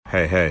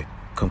Hey,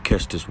 come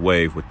catch this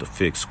wave with the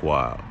Fix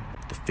Squad.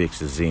 The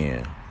Fix is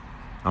in.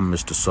 I'm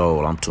Mr.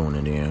 Soul, I'm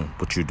tuning in.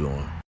 What you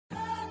doing?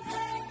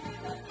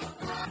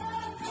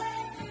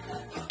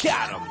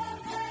 Got him.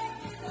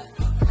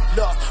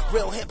 Look,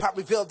 real hip-hop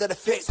revealed that it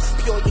fits.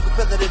 Pure, you can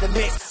feel it in the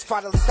mix.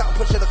 Finally stop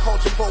pushing the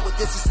culture forward,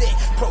 this is it.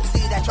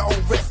 Proceed at your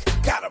own risk.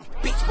 Got him.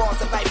 Beach bars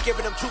of life,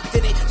 giving them truth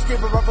in it.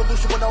 Screaming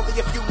revolution when only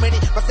a few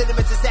minutes. My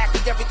sentiments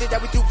exactly everything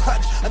that we do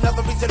clutch.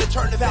 Another reason to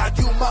turn the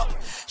volume up.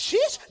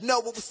 Sheesh, know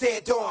what we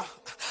stand on.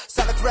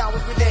 Solid ground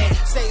when we land.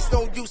 Say it's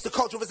no use, the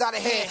culture was out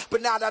of hand.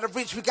 But now out of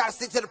reach, we gotta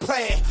stick to the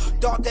plan.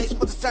 Dark days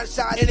with the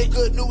sunshine in it.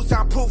 Good news,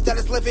 I'm proof that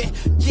it's living.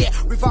 Yeah,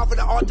 revolving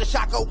the art, the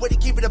shotgun with it.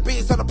 Keeping the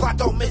beats on the block,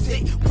 don't miss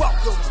it.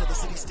 Welcome to the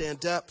city,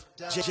 stand up.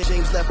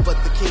 James left, but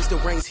the king still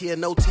reigns here.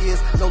 No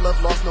tears, no love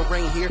lost, no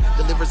rain here.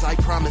 Delivers, I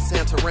promise,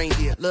 Santa rain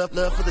here. Love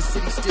for the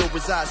city still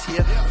resides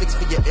here. Fix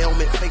for your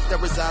ailment, faith that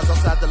resides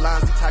outside the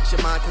lines. Detox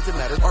your mind, cause it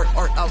matters. Art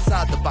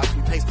outside the box,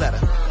 we paint better.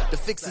 The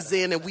fix is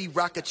in, and we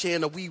rock a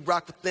channel. We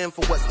rock with them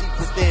for what's deep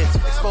within.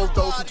 Expose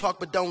those who talk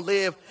but don't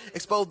live.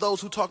 Expose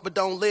those who talk but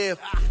don't live.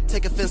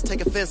 Take offense,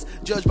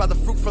 judged by the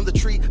fruit from the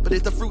tree. But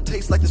if the fruit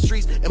tastes like the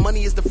streets, and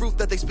money is the fruit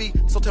that they speak,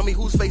 so tell me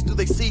whose face do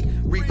they see?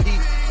 Repeat,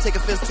 take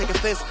offense,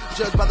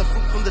 judged by the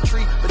fruit from the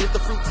tree. But if the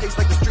fruit tastes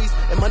like the streets,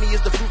 and money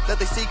is the fruit that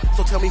they seek,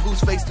 so tell me whose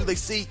face do they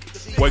seek?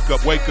 Wake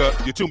up.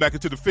 You tune back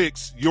into The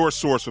Fix, your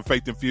source for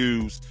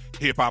faith-infused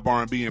hip-hop,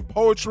 R&B, and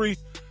poetry,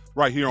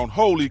 right here on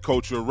Holy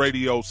Culture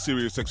Radio,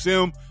 Sirius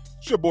XM.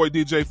 It's your boy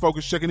DJ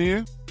Focus checking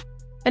in.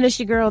 And it's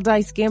your girl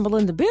Dice Gamble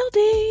in the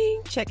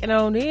building, checking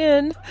on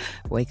in.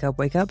 Wake up.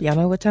 Y'all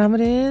know what time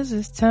it is.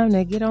 It's time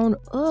to get on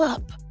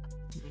up.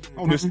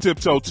 On this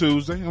Tiptoe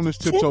Tuesday.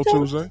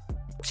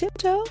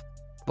 Tiptoe?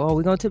 Well,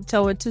 we're going to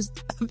tiptoe into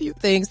a few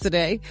things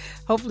today.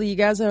 Hopefully you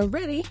guys are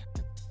ready.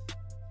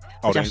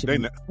 Oh, they're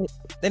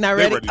not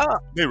ready? Ready. Oh,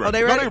 they ready.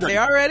 They ready? They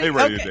are ready? They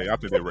ready okay. today. I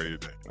think they're ready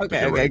today.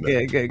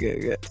 Okay,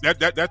 good.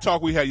 That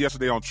talk we had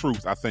yesterday on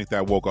truth, I think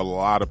that woke a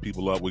lot of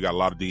people up. We got a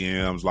lot of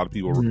DMs, a lot of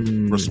people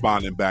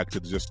responding back to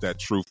just that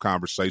truth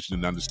conversation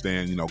and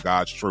understand,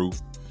 God's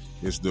truth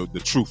is the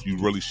truth you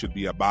really should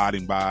be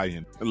abiding by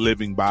and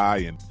living by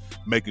and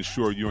making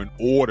sure you're in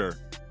order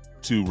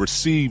to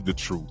receive the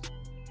truth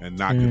and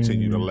not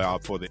continue to allow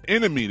for the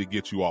enemy to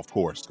get you off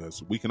course,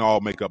 because we can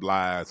all make up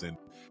lies and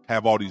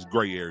have all these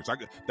gray areas.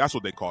 That's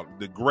what they call it,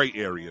 the gray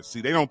areas.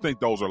 See, they don't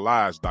think those are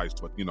lies, Dice,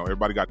 but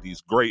everybody got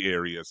these gray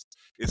areas.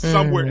 It's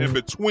somewhere in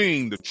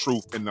between the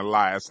truth and the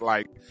lie. It's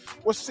like,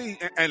 well, see,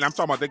 and I'm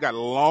talking about they got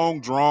long,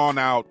 drawn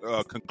out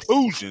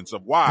conclusions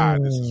of why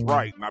this is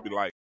right. And I'd be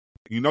like,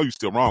 you're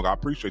still wrong. I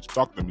appreciate you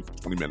talking to me for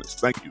 20 minutes.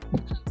 Thank you.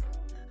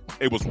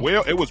 It was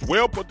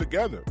well put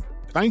together.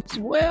 Thank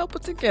you. Well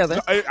put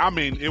together. I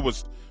mean, it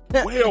was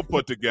well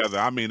put together.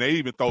 I mean, they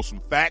even throw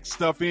some fact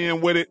stuff in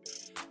with it.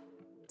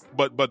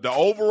 But the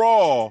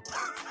overall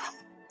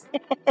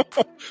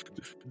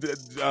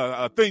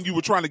thing you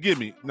were trying to give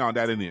me, no,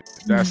 that ain't it.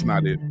 That's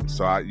not it.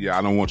 So I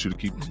don't want you to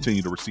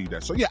continue to receive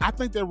that. So yeah, I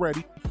think they're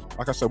ready.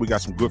 Like I said, we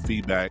got some good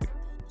feedback.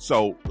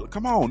 So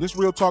come on, this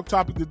real talk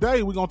topic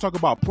today, we're gonna talk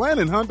about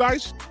planning, huh,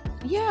 Dice?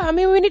 Yeah, I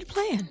mean, we need to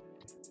plan.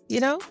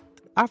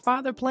 Our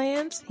Father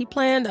plans. He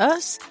planned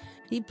us.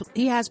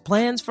 He has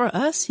plans for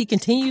us. He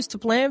continues to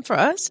plan for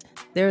us.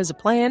 There is a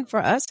plan for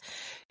us.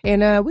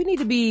 And we need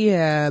to be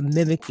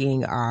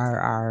mimicking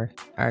our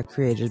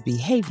Creator's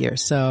behavior.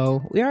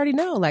 So we already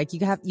know, like,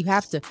 you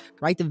have to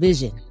write the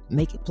vision,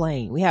 make it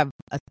plain. We have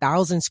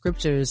 1,000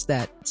 scriptures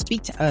that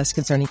speak to us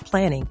concerning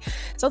planning.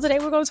 So today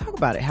we're going to talk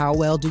about it. How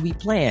well do we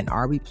plan?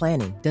 Are we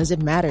planning? Does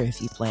it matter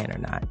if you plan or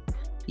not?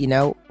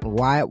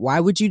 Why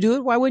would you do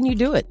it? Why wouldn't you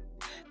do it?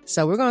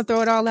 So we're going to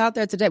throw it all out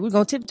there today. We're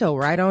going to tiptoe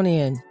right on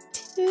in.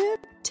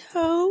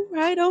 Tiptoe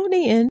right on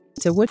in.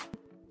 So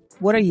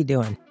what are you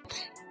doing?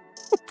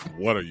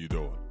 What are you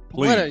doing?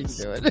 Please. What are you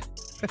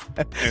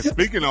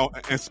doing?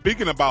 And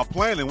speaking about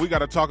planning, we got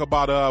to talk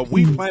about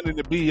we planning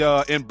to be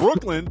in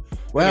Brooklyn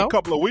in a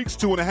couple of weeks,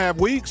 2.5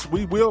 weeks.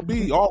 We will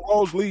be. All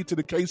roads lead to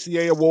the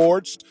KCA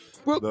Awards.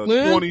 Brooklyn.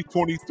 The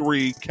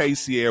 2023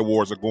 KCA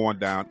Awards are going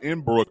down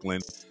in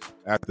Brooklyn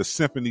at the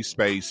Symphony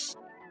Space,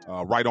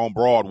 right on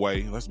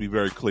Broadway. Let's be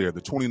very clear.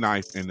 The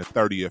 29th and the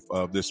 30th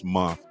of this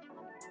month,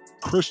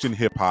 Christian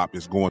hip hop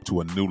is going to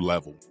a new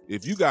level.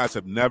 If you guys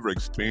have never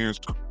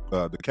experienced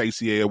the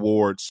KCA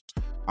Awards,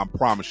 I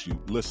promise you,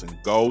 listen,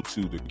 go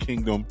to the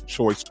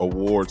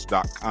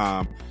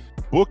KingdomChoiceAwards.com,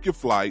 book your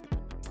flight,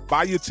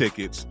 buy your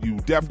tickets. You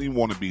definitely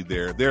want to be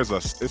there. It's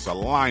a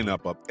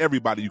lineup of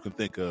everybody you can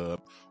think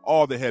of,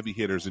 all the heavy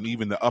hitters, and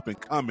even the up and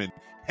coming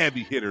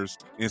heavy hitters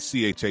in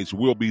CHH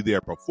will be there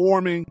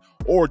performing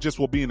or just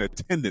will be in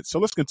attendance. So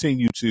let's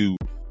continue to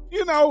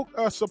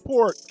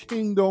support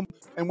Kingdom.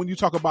 And when you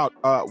talk about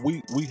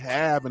we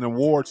have an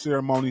award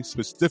ceremony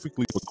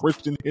specifically for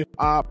Christian hip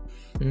hop,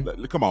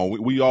 come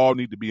on, we all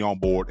need to be on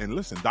board. And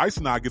listen, Dice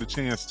and I get a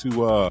chance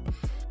to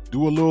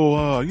do a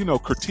little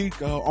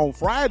critique on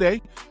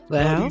Friday.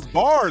 These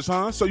bars,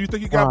 huh? So you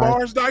think you got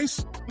bars,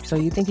 Dice? So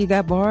you think you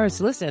got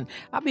bars? Listen,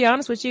 I'll be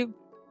honest with you.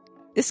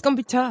 It's going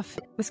to be tough.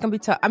 It's going to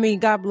be tough. I mean,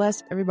 God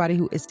bless everybody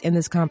who is in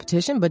this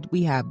competition, but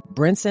we have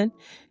Brinson,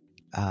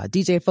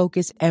 DJ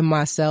Focus, and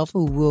myself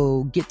who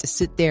will get to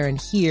sit there and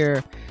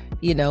hear,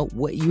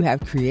 what you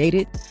have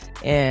created.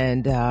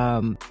 And,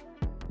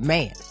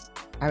 man,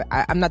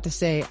 I'm not to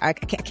say, I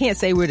can't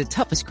say we're the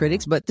toughest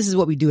critics, but this is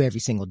what we do every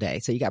single day.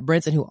 So you got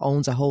Brinson, who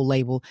owns a whole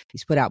label.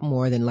 He's put out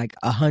more than like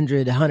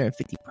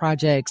 150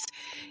 projects.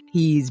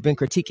 He's been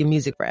critiquing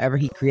music forever.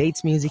 He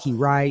creates music. He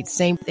writes.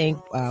 Same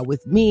thing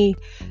with me.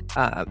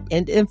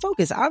 And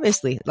Focus,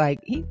 obviously, like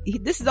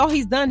this is all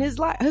he's done his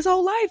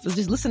whole life is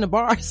just listen to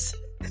bars.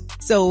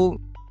 So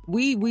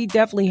we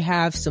definitely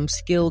have some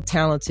skilled,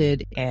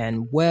 talented,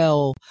 and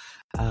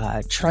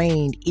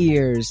trained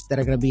ears that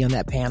are going to be on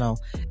that panel.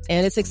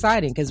 And it's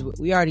exciting because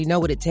we already know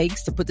what it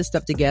takes to put this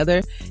stuff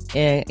together.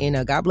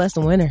 And, God bless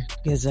the winner,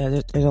 because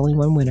there's only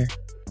one winner.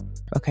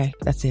 Okay,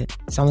 that's it.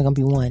 It's only going to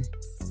be one.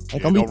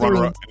 Ain't gonna be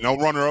three. No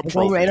runner-up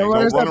trophy. No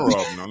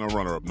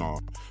runner-up. No.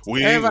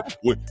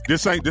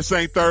 This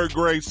ain't third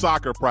grade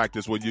soccer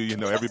practice where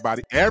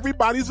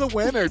everybody's a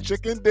winner.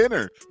 Chicken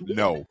dinner.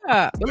 No,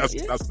 that's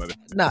not it.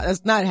 No,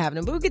 that's not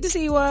happening. But we get to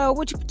see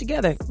what you put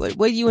together,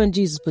 what you and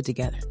Jesus put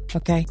together.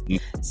 Okay,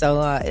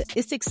 so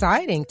it's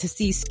exciting to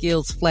see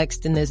skills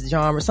flexed in this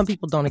genre. Some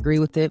people don't agree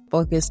with it,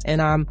 Focus, and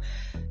I'm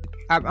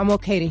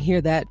okay to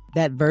hear that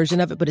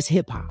version of it, but it's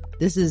hip hop.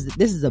 This is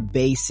the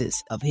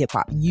basis of hip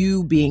hop.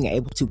 You being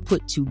able to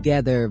put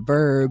together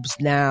verbs,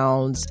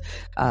 nouns,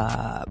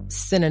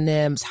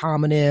 synonyms,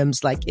 homonyms,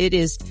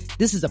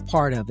 this is a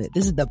part of it.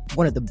 This is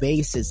one of the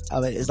bases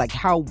of it. Is like,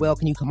 how well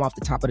can you come off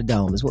the top of the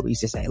dome is what we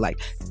used to say. Like,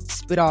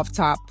 spit off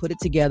top, put it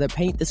together,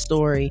 paint the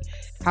story.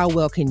 How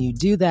well can you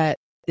do that?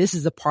 This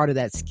is a part of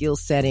that skill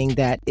setting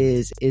that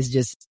is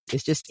just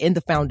in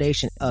the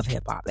foundation of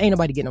hip hop. Ain't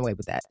nobody getting away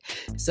with that.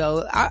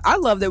 So I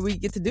love that we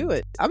get to do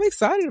it. I'm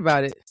excited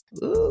about it.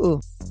 Ooh.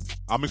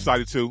 I'm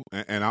excited too,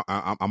 and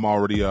I'm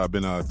already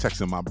been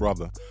texting my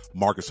brother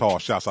Marcus Hall.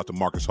 Shouts out to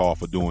Marcus Hall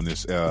for doing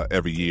this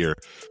every year.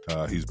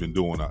 He's been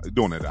doing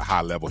it at a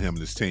high level. Him and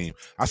his team.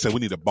 I said we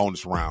need a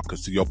bonus round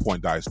because, to your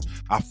point, Dice,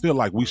 I feel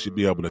like we should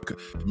be able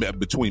to,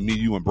 between me,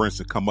 you, and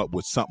Brinson, come up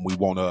with something we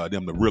want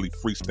them to really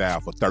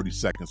freestyle for 30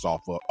 seconds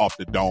off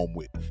the dome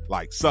with,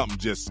 like something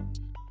just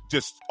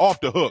off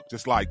the hook,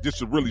 just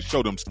to really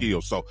show them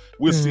skills. So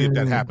we'll see if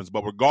that happens.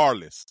 But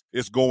regardless,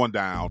 it's going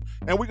down.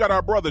 And we got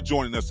our brother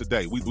joining us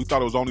today. We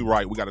thought it was only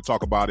right. We got to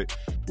talk about it.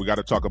 We got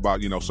to talk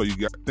about, so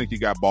think you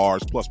got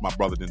bars. Plus my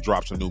brother then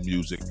dropped some new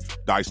music.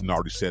 Dyson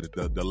already said it.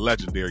 The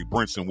legendary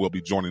Brinson will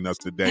be joining us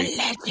today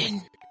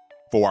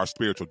for our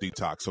spiritual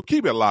detox. So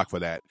keep it locked for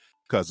that.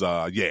 Because,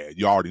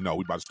 you already know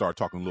we about to start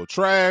talking a little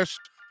trash.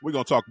 We're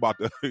going to talk about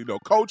the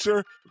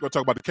culture. We're going to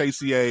talk about the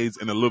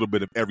KCAs and a little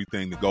bit of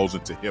everything that goes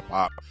into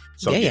hip-hop.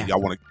 So, y'all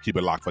want to keep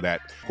it locked for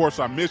that. Of course,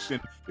 our mission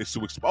is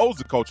to expose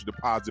the culture to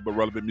positive but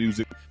relevant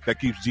music that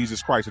keeps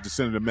Jesus Christ at the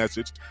center of the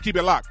message. Keep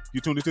it locked. You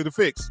tuned into The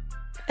Fix.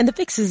 And The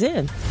Fix is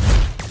in.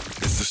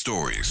 It's the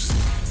stories,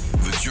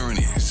 the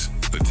journeys,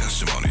 the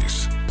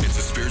testimonies. It's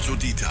a spiritual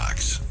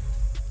detox.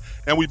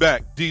 And we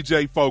back.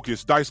 DJ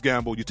Focus, Dice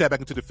Gamble. You tap back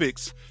into The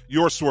Fix,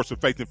 your source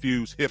of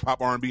faith-infused hip-hop,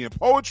 R&B, and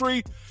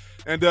poetry.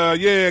 And,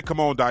 come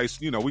on,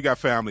 Dice. We got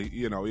family.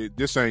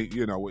 This ain't,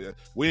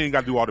 we ain't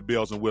got to do all the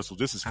bells and whistles.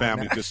 This is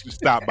family. Just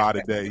stop by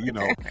today.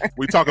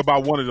 We talk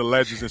about one of the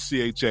legends in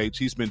CHH.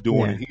 He's been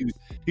doing it.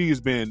 He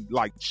has been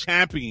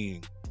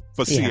championing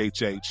for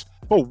CHH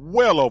for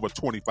well over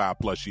 25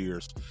 plus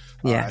years.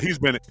 He's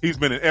been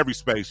in every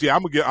space.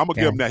 I'm gonna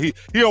give him that. He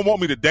don't want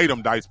me to date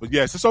him, Dice, but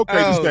yes, it's okay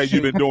to say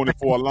you've been doing it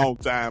for a long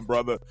time,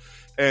 brother.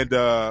 And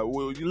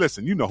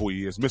listen, you know who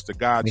he is, Mr.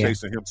 God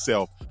Chasing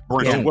himself.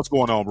 Brinson, what's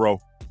going on,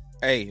 bro?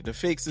 Hey, the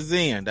fix is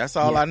in. That's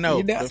all I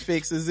know. The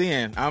fix is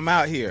in. I'm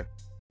out here.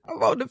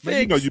 I'm on the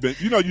fix. Man,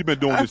 you've been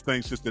doing this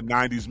thing since the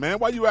 90s, man.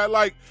 Why you act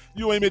like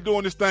you ain't been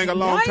doing this thing a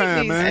long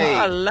time, man? Hey,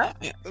 I love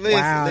it.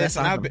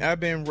 Listen,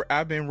 awesome.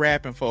 I've been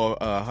rapping for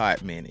a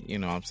hot minute, you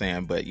know what I'm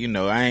saying? But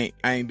I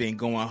ain't been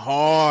going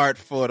hard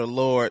for the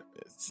Lord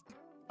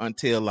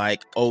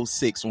until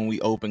 06 when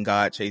we opened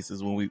God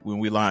Chasers, when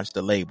we launched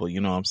the label,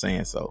 you know what I'm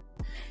saying? So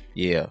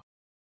yeah.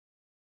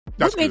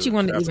 What made you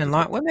want to even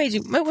launch? What made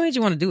you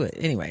want to do it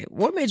anyway?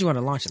 What made you want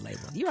to launch a label?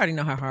 You already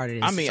know how hard it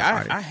is. I mean,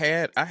 I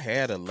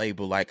had a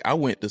label. I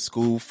went to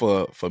school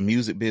for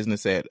music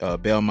business at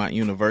Belmont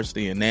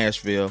University in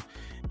Nashville,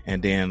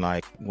 and then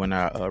when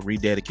I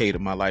rededicated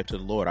my life to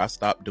the Lord, I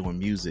stopped doing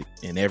music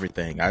and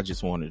everything. I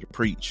just wanted to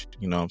preach.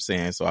 You know what I'm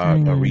saying? So I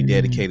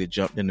rededicated,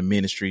 jumped into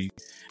ministry,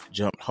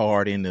 jumped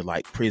hard into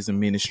prison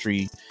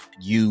ministry,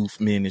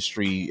 youth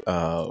ministry,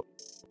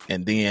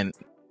 and then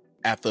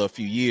after a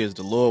few years,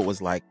 the Lord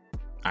was like,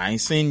 I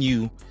ain't send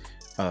you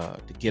to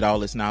get all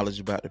this knowledge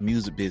about the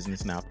music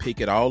business. Now pick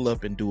it all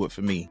up and do it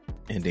for me.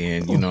 And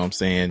then, you know what I'm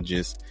saying?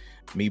 Just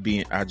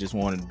I just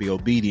wanted to be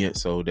obedient.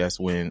 So that's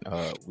when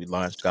we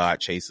launched God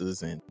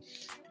Chasers. And,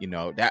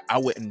 that I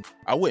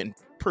wasn't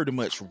pretty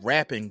much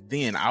rapping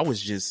then. I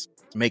was just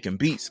making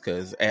beats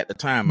because at the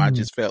time I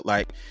just felt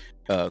like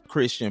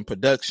Christian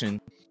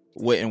production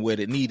wasn't what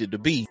it needed to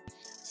be.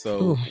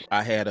 So Ooh.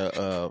 I had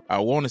I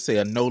want to say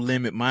a no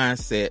limit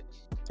mindset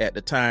at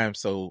the time.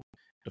 So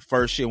the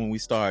first year when we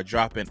started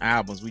dropping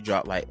albums, we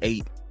dropped like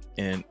 8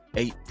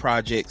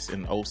 projects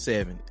in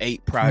 07,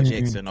 8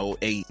 projects in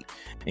 08.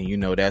 And you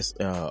know, that's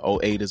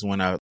 08 is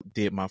when I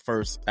did my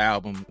first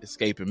album,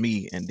 Escaping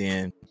Me. And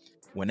then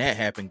when that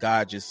happened,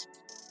 God just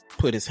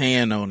put his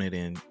hand on it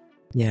and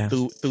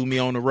threw me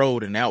on the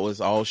road, and that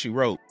was all she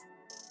wrote.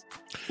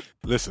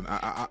 Listen,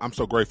 I'm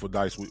so grateful,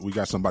 Dice. We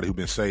got somebody who's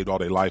been saved all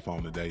their life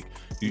on today.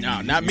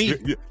 Not me.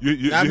 You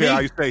hear how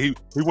you say he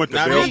went to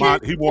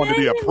Belmont. He wanted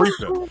to be a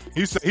preacher.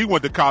 He said he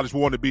went to college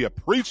wanted to be a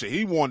preacher.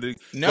 He wanted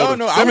to go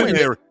to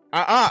seminary.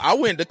 I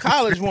went to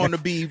college wanting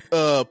to be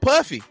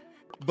Puffy,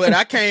 but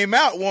I came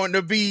out wanting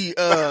to be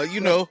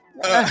R.W.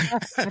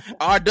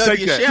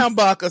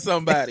 Shambach or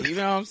somebody. You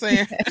know what I'm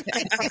saying?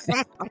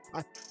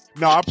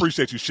 No, I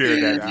appreciate you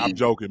sharing that. I'm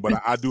joking,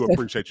 but I do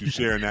appreciate you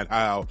sharing that.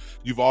 How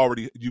you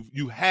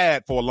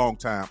had for a long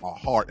time a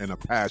heart and a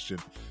passion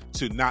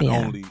to not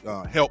only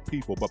help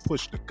people but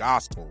push the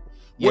gospel.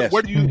 Yes.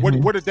 Where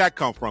did that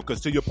come from?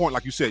 Because to your point,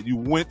 like you said, you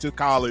went to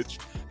college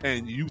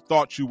and you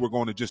thought you were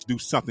going to just do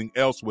something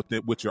else with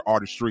it, with your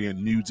artistry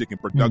and music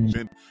and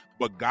production,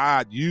 but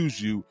God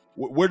used you.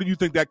 Where do you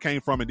think that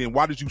came from, and then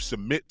why did you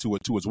submit to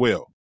it too as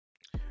well?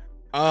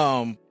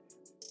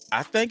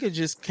 I think it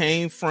just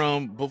came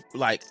from,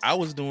 like, I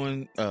was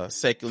doing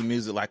secular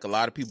music like a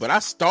lot of people, but I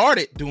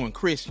started doing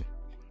Christian.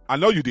 I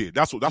know you did.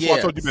 That's why I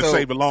told you you've been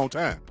saved a long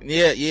time.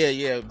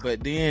 Yeah.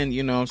 But then,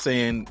 you know what I'm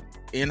saying,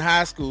 in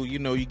high school, you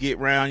know, you get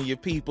around your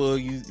people,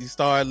 you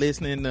start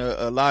listening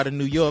to a lot of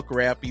New York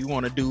rap. You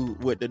want to do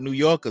what the New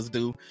Yorkers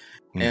do.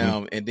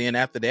 And then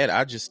after that,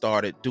 I just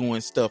started doing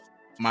stuff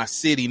my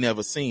city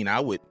never seen. I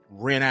would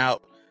rent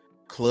out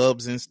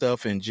clubs and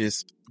stuff and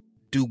just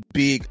do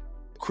big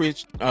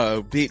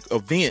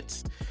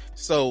events.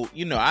 So,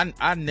 you know,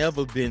 I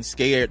never been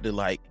scared to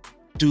like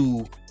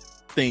do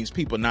things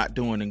people not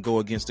doing and go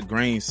against the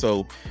grain.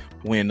 So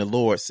when the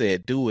Lord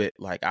said do it,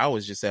 like, I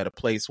was just at a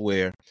place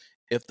where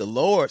if the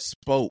Lord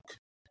spoke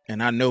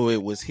and I know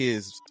it was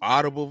his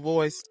audible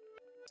voice,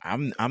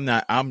 I'm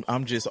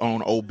just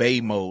on obey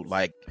mode.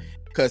 Like,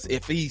 because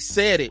if he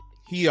said it,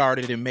 he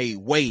already done made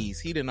ways.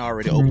 He didn't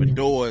already open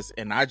doors,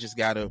 and I just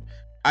gotta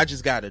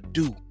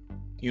do.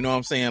 You know what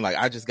I'm saying? Like,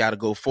 I just gotta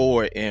go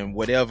forward, and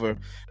whatever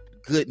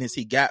goodness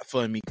he got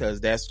for me,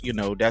 because that's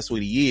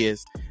what he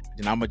is.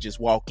 Then I'm gonna just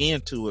walk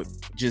into it,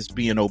 just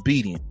being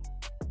obedient.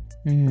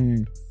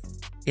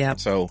 Yeah.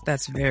 So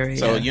that's very.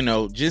 So you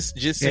know, just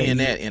seeing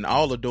that, and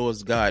all the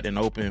doors God and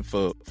open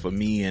for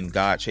me and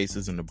God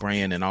Chasers and the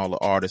brand and all the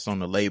artists on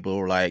the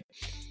label. Like,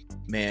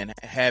 man,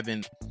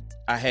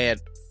 I had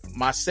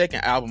my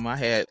second album, I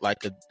had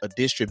like a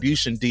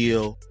distribution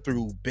deal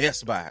through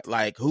Best Buy.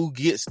 Like, who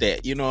gets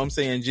that? You know what I'm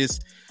saying?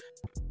 Just,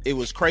 it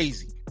was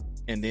crazy.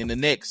 And then the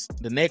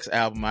next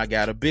album, I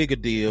got a bigger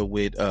deal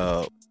with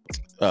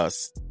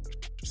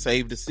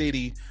Save the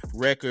City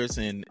Records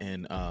and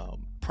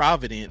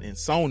Provident and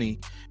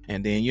Sony.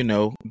 And then, you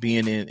know,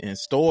 being in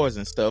stores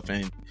and stuff,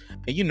 and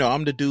you know,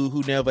 I'm the dude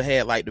who never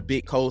had like the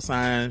big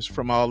cosigns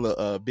from all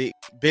the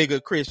bigger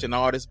Christian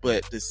artists,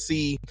 but to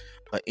see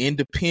an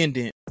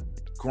independent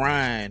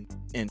grind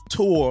and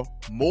tour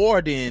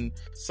more than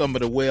some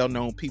of the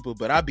well-known people,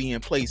 but I be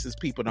in places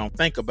people don't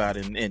think about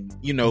it, and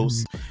you know,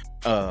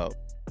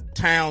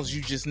 towns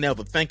you just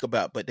never think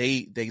about, but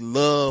they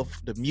love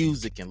the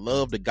music and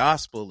love the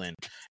gospel and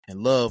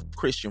love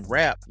Christian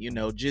rap, you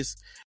know,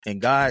 just,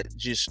 and God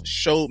just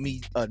showed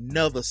me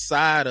another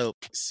side of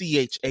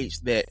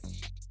CHH that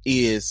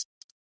is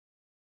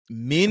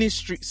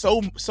ministry,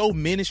 so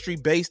ministry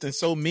based and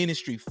so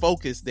ministry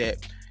focused that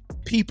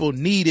people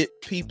need it.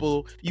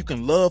 People, you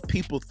can love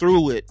people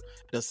through it,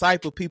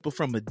 disciple people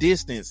from a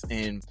distance.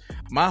 And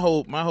my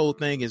whole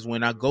thing is,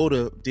 when I go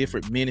to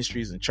different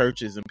ministries and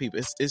churches and people,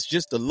 it's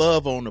just the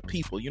love on the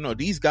people. You know,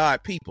 these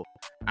God people,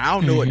 I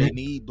don't know what they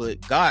need, but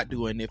God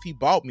do. And if he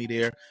brought me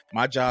there,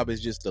 my job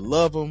is just to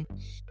love them,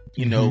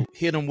 you know,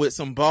 hit them with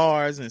some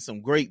bars and some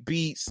great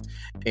beats,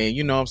 and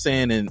you know what I'm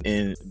saying,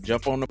 and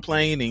jump on the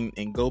plane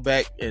and go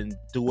back and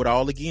do it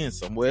all again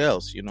somewhere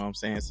else. You know what I'm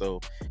saying? So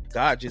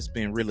God just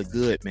been really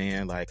good,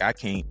 man. Like, I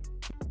can't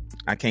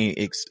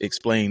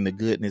explain the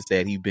goodness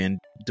that he been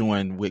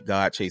doing with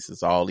God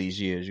Chasers all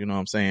these years. You know what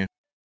I'm saying?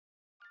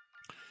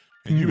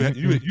 And you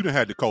done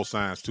had the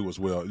cosigns too as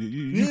well.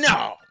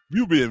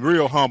 You being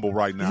real humble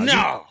right now.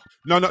 No.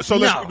 So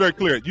let's be very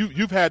clear.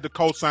 You've had the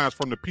cosigns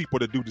from the people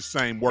that do the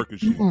same work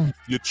as you.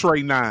 Your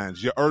Trey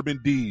Nines, your Urban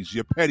D's,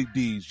 your Petty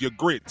D's, your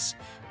Grits.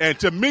 And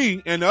to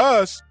me and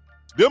us,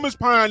 them is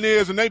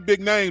pioneers and they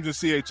big names in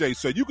CHH.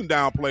 So you can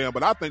downplay them,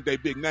 but I think they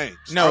big names.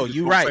 No,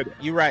 you're right.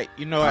 You're right.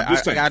 You know, I'm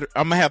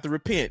gonna have to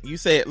repent. You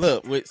said,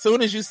 look, as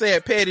soon as you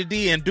said Petty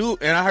D and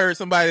I heard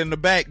somebody in the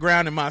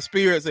background in my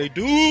spirit say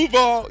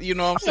Duval. You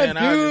know what I'm saying?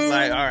 I was just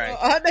like, all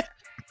right.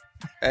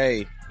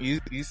 Hey,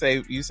 you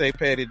say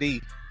Petty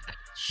D.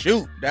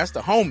 Shoot, that's the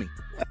homie.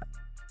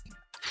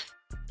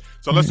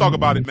 So let's talk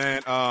about it,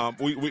 man.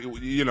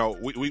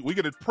 We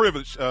get a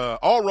privilege.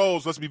 All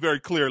roads, let's be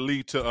very clear,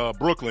 lead to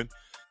Brooklyn.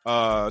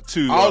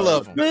 to all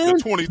of them. the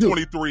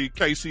 2023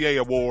 KCA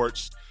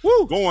Awards.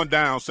 Woo. Going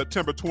down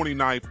September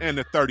 29th and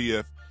the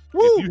 30th.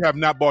 Woo. If you have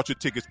not bought your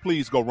tickets,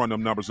 please go run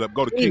them numbers up.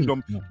 Go to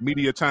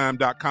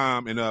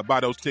kingdommediatime.com and buy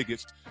those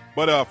tickets.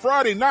 But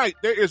Friday night,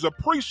 there is a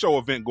pre-show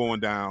event going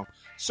down.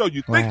 So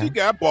you think you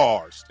got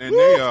bars. And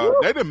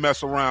they didn't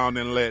mess around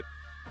and let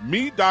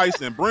me,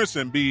 Dice, and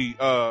Brinson be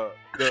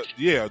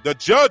the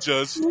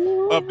judges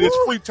of this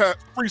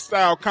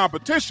freestyle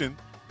competition.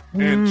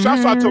 And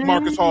shouts out to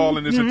Marcus Hall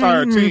and his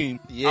entire team.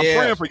 Yeah. I'm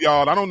praying for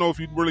y'all. I don't know if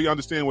you really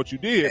understand what you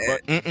did,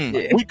 but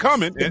we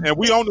coming and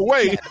we on the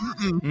way.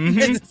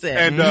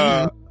 And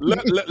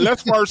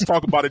let's first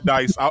talk about it,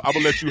 Dice. I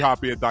will let you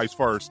hop in, Dice,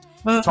 first.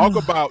 Talk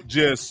about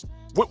just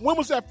when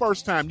was that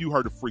first time you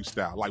heard a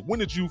freestyle? Like, when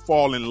did you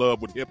fall in love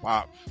with hip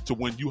hop to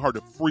when you heard a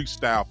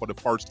freestyle for the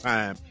first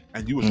time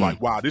and you was like,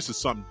 wow, this is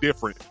something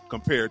different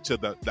compared to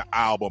the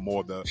album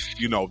or the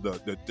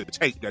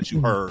tape that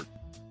you heard?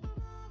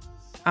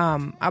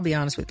 I'll be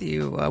honest with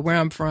you. Where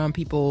I'm from,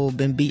 people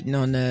been beating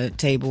on the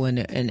table in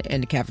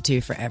the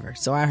cafeteria forever.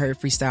 So I heard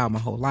freestyle my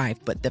whole life.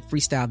 But the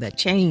freestyle that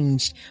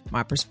changed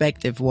my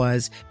perspective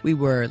was we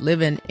were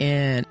living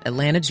in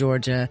Atlanta,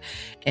 Georgia,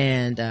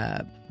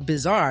 and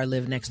Bizarre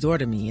lived next door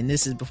to me. And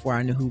this is before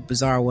I knew who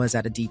Bizarre was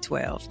at a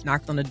D12.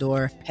 Knocked on the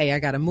door. Hey, I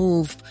got to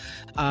move.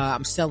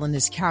 I'm selling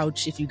this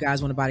couch. If you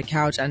guys want to buy the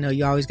couch, I know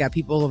you always got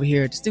people over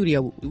here at the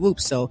studio. Whoop.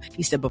 So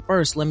he said, but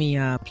first, let me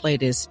play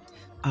this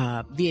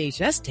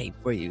VHS tape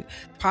for you.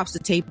 Pops the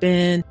tape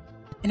in,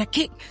 and I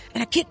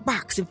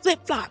kickbox and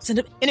flip flops,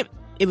 and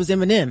it was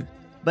Eminem.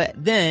 But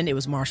then it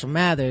was Marshall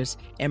Mathers,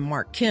 and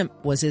Mark Kemp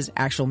was his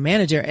actual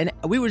manager, and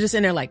we were just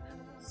in there like,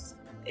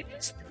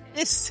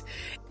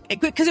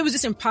 because it was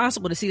just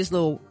impossible to see this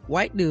little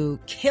white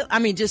dude kill. I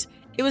mean,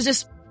 it was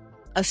just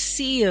a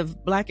sea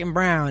of black and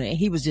brown, and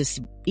he was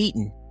just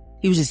eating.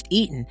 He was just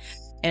eating,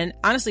 and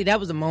honestly, that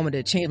was the moment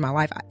that changed my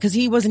life because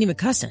he wasn't even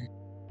cussing.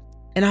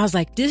 And I was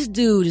like, this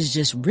dude is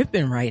just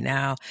ripping right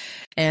now.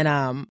 And,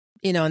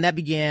 and that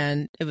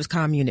began, it was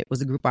Communit was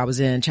the group I was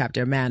in,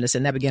 Chapter of Madness.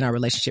 And that began our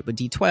relationship with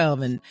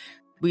D12. And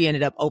we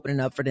ended up opening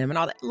up for them and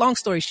all that. Long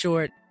story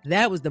short,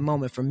 that was the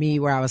moment for me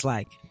where I was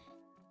like,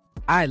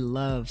 I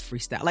love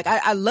freestyle. Like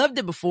I loved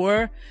it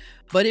before,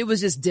 but it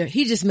was just,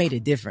 he just made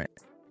it different.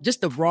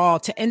 Just the raw,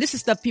 and this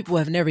is stuff people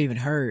have never even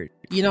heard,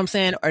 you know what I'm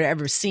saying? Or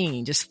ever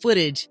seen, just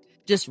footage,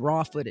 just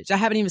raw footage. I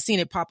haven't even seen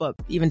it pop up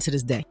even to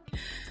this day.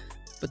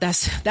 But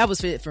that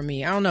was it for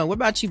me. I don't know. What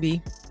about you,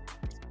 B?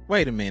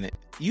 Wait a minute.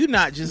 You're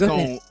not just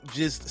going to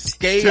just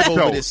skate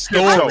over this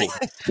story.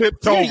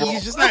 Tiptoe.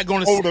 You're just not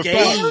going to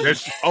skate.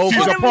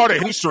 She's a part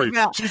of history.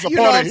 She's a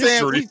part of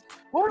history.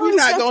 We're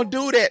not going to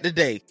do that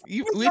today.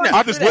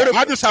 I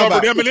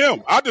discovered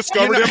Eminem. I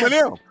discovered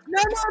Eminem.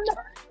 No.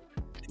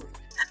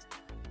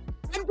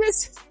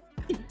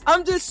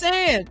 I'm just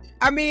saying.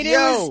 I mean,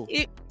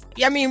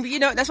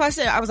 that's why I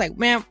said, I was like,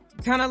 man,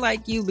 kind of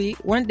like you, B.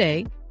 One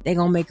day, they're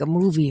going to make a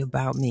movie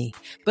about me.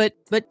 But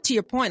to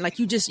your point, like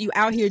you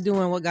out here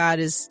doing what God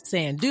is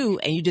saying do,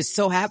 and you just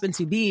so happen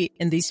to be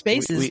in these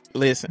spaces.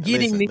 Listen.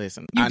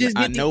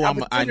 I know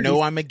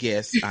I'm a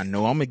guest.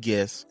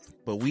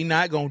 But we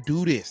not going to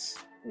do this.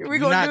 We're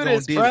going to do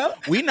this, bro.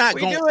 We're not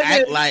going to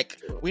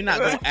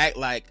act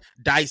like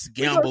Dice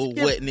Gamble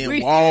wasn't in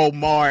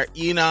Walmart.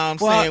 You know what I'm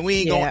saying?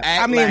 We ain't going to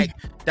act like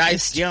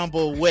Dice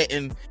Gamble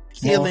wasn't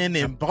killing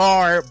and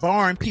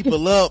barring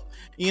people up.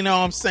 You know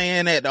what I'm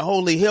saying? At the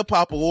Holy Hip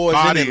Hop Awards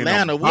in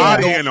Atlanta.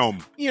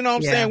 You know what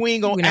I'm saying? We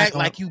ain't gonna act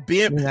like you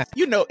been,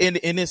 you know, and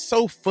it's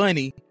so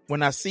funny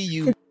when I see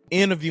you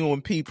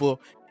interviewing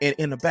people, and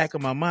in the back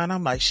of my mind,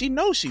 I'm like, she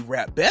knows she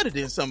rap better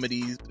than some of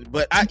these,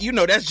 but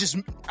that's just,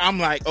 I'm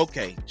like,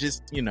 okay,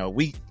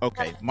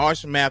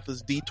 Marshall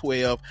Mathers,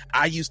 D12.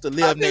 I used to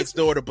live next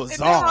door to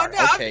Bizarre.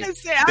 Okay, I'm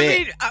just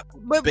saying,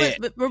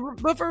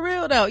 but for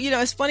real though, you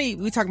know, it's funny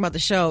we talking about the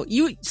show.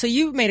 You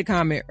made a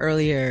comment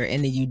earlier,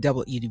 and then you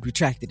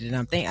retracted it. And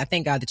I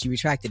thank God that you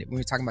retracted it when we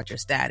were talking about your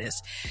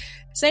status.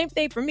 Same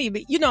thing for me,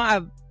 but you know,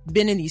 I've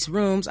been in these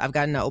rooms. I've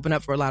gotten to open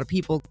up for a lot of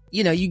people.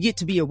 You know, you get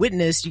to be a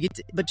witness.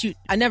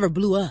 I never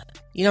blew up.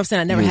 You know what I'm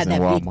saying? I never had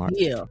that Walmart. Big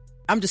deal.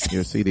 I'm just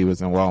your CD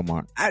was in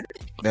Walmart.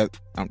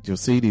 Your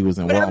CD was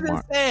in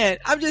Walmart.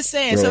 I'm just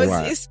saying. So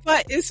it's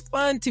fun. It's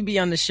fun to be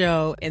on the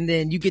show, and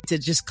then you get to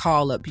just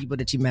call up people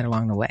that you met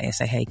along the way and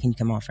say, "Hey, can you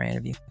come on for an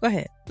interview?" Go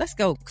ahead, let's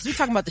go, because we're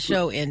talking about the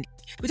show and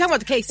we talking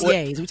about the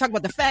KCAs. We talk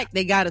about the fact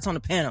they got us on the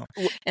panel,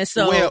 and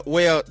so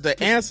well,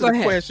 the answer to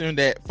the question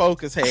that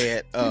Focus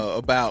had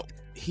about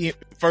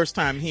first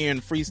time hearing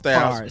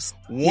freestyles.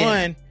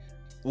 One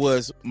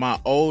was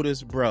my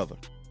oldest brother.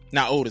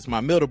 Not oldest,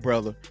 my middle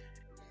brother.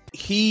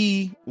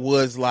 He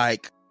was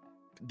like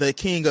the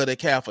king of the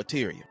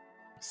cafeteria.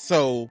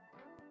 So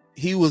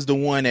he was the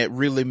one that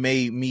really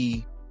made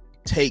me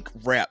take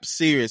rap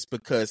serious,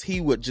 because he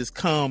would just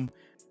come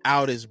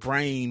out his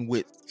brain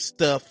with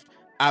stuff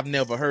I've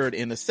never heard.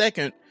 And the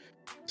second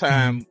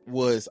time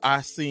was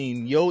I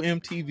seen Yo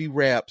MTV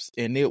Raps,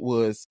 and it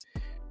was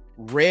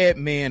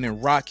Redman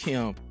and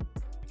Rakim.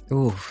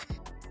 Ooh.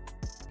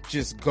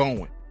 Just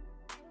going.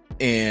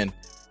 And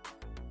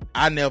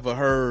I never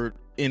heard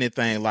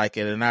anything like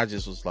it, and I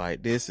just was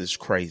like, this is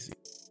crazy.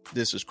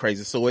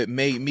 So it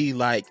made me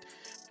like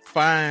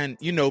find,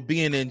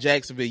 being in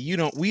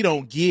Jacksonville, we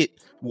don't get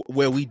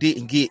where we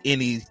didn't get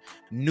any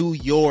New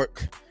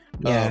York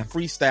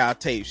freestyle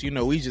tapes.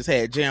 We just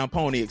had Jam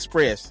Pony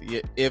Express.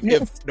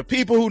 If the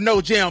people who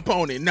know Jam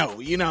Pony know,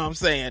 you know what I'm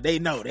saying, they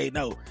know.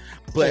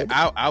 But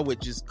I would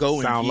just go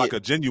and sound like a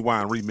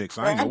Genuine remix.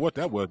 I didn't know what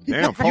that was.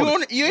 Damn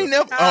Pony. You ain't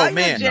never. Oh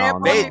man,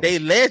 they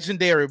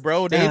legendary,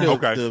 bro. They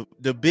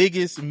the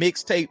biggest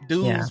mixtape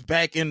dudes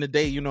back in the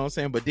day. You know what I'm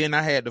saying. But then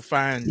I had to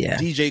find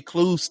DJ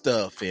Clue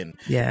stuff and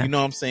you know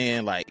what I'm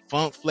saying, like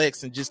Funk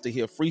Flex, and just to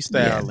hear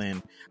freestyle.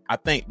 And I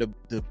think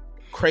the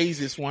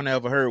craziest one I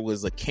ever heard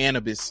was a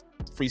Cannabis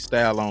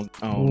freestyle on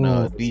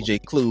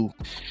DJ Clue,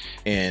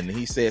 and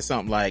he said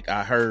something like,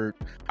 I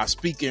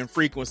speak in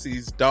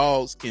frequencies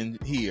dogs can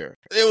hear.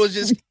 It was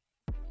just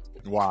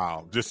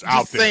wow, just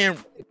out there saying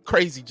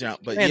crazy jump.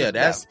 But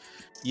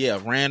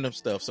random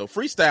stuff. So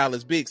freestyle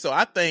is big. So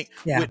I think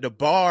with the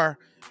bar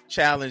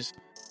challenge,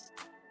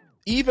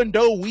 even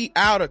though we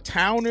out of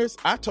towners,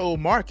 I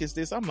told Marcus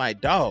this. I'm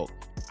like, dog,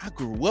 I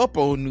grew up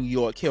on New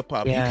York hip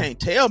hop. You can't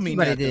tell me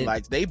nothing.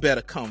 Like, they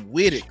better come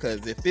with it,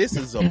 because if this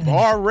is a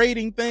bar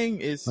rating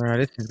thing, it's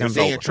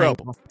in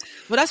trouble.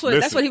 Well, that's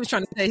what he was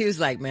trying to say. He was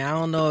like, man, I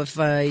don't know if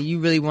you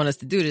really want us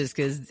to do this,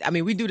 because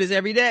we do this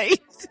every day.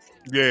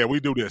 Yeah, we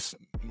do this.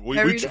 We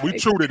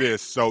true to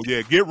this. So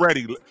yeah, get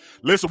ready.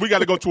 Listen, we got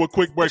to go to a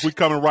quick break. We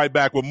coming right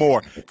back with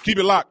more. Keep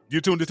it locked.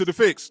 You tuned into The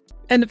Fix.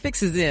 And The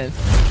Fix is in.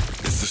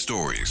 It's the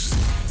stories,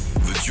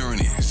 the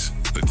journeys,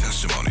 the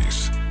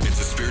testimonies.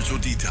 It's a spiritual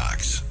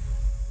detox.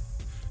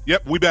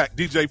 Yep, we back.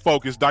 DJ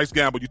Focus, Dice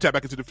Gamble. You tap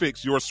back into The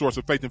Fix, your source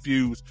of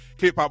faith-infused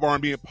hip-hop,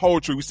 R&B, and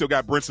poetry. We still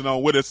got Brinson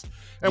on with us.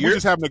 And we're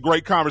just having a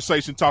great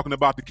conversation talking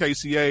about the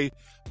KCA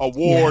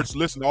Awards.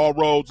 Listen, all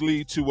roads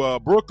lead to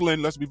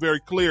Brooklyn. Let's be very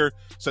clear.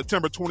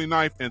 September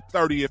 29th and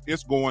 30th,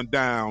 it's going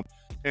down.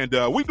 And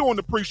we doing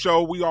the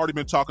pre-show. We already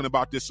been talking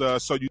about this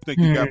So You Think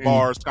You Got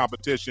Bars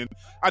competition.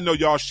 I know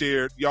y'all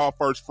shared y'all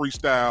first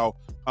freestyle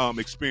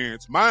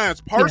experience. Mine's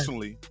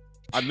personally...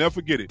 I never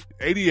forget it.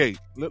 88.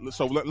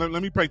 So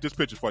let me paint this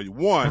picture for you.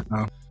 One,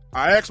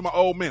 I asked my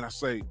old man, I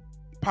say,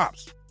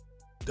 Pops,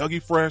 Dougie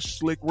Fresh,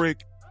 Slick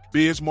Rick,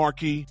 Biz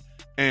Marquee,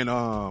 and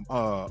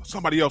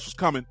somebody else was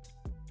coming,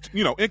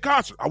 in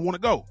concert. I want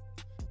to go.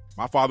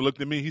 My father looked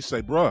at me. He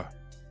said, bruh,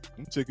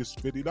 them tickets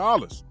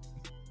 $50.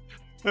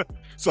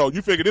 So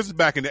you figure this is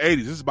back in the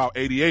 80s. This is about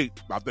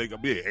 88. I think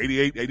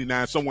 88,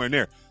 89, somewhere in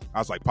there. I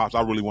was like, Pops,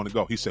 I really want to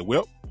go. He said,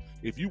 well,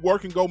 if you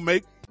work and go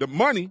make the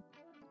money,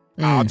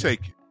 I'll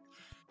take it.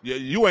 Yeah,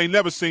 you ain't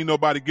never seen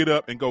nobody get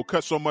up and go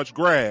cut so much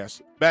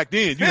grass. Back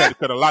then, you had to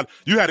cut a lot.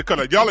 You had to cut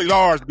a yellow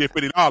yards to get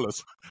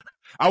 $50.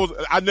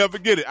 I never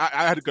get it.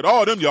 I had to cut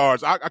all them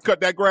yards. I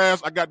cut that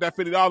grass. I got that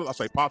 $50. I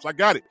say, Pops, I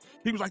got it.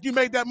 He was like, you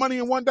made that money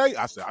in one day?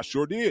 I said, I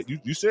sure did.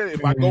 You said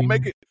if I go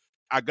make it.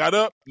 I got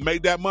up,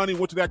 made that money,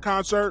 went to that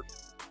concert.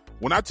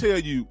 When I tell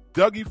you,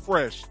 Dougie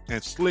Fresh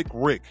and Slick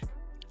Rick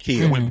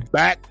went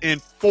back and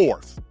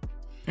forth.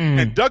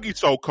 And Dougie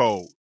so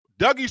cold.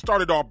 Dougie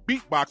started off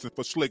beatboxing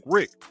for Slick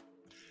Rick.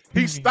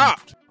 He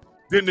stopped.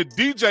 Then the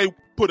DJ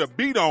put a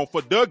beat on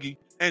for Dougie,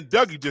 and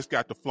Dougie just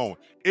got the flowing.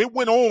 It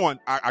went on,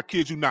 I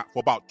kid you not, for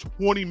about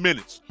 20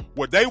 minutes,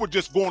 where they were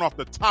just going off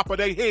the top of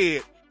their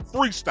head,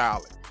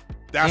 freestyling.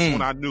 That's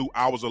when I knew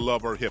I was a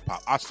lover of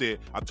hip-hop.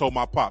 I told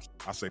my Pops,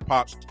 I say,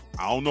 Pops,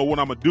 I don't know what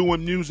I'm going to do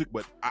in music,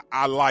 but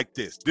I like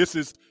this. This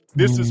is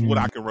what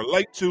I can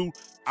relate to.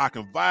 I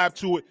can vibe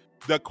to it.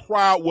 The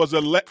crowd was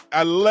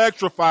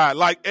electrified.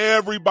 Like,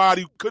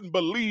 everybody couldn't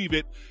believe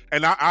it.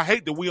 And I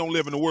hate that we don't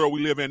live in the world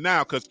we live in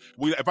now, because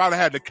if I'd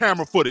had the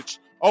camera footage,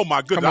 oh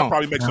my goodness, I'd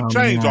probably make some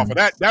change off of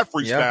that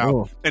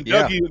freestyle. And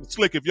Dougie and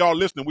Slick, if y'all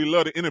listening, we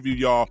love to interview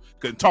y'all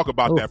and talk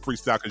about that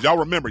freestyle, because y'all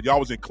remember y'all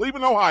was in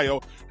Cleveland,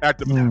 Ohio at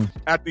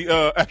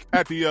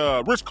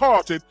the Ritz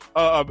Carlton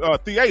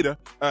Theater.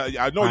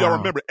 I know y'all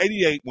remember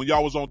 88 when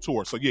y'all was on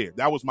tour. So yeah,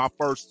 that was my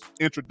first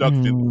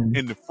introduction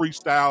in the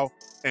freestyle,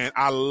 and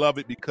I love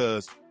it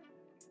because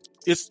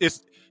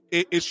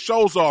it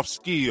shows off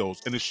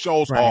skills, and it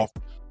shows off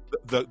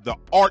the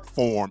art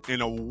form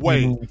in a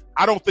way.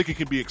 I don't think it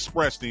can be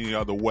expressed any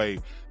other way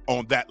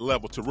on that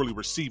level to really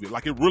receive it.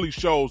 Like, it really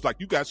shows like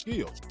you got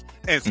skills.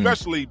 And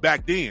especially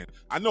back then,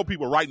 I know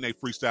people writing their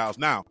freestyles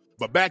now,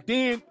 but back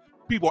then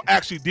people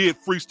actually did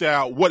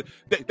freestyle. What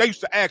they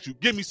used to ask you,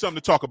 give me something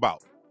to talk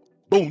about.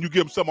 Boom, you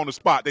give them something on the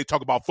spot. They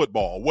talk about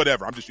football or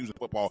whatever. I'm just using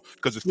football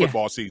because it's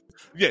football season.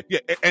 Yeah.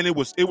 And it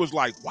was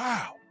like,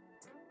 wow.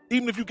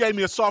 Even if you gave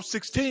me a soft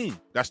 16,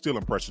 that's still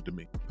impressive to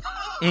me.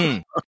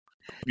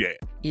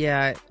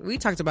 Yeah, we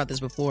talked about this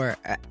before.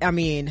 I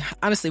mean,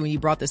 honestly, when you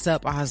brought this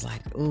up, I was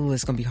like, ooh,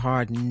 it's going to be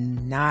hard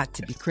not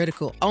to be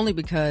critical, only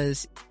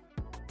because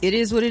it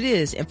is what it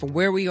is. And for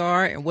where we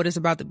are and what it's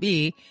about to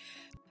be,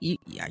 you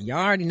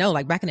already know,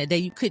 like, back in the day,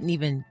 you couldn't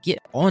even get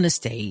on a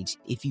stage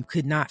if you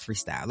could not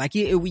freestyle. Like,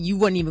 you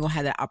wasn't even going to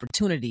have that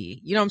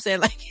opportunity. You know what I'm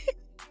saying? Like,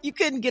 you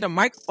couldn't get a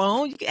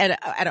microphone at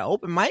an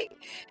open mic.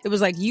 It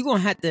was like, you going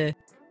to have to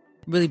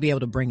really be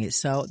able to bring it.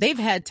 So they've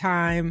had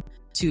time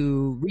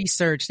to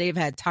research, they've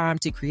had time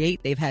to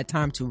create, they've had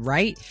time to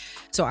write.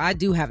 So I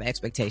do have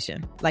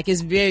expectation. Like,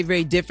 it's very,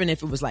 very different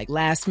if it was like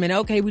last minute,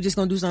 okay, we're just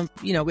gonna do some,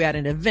 we had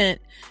an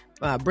event,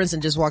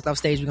 Brinson just walked off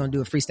stage, we're gonna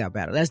do a freestyle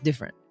battle. That's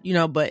different,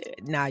 but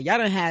now y'all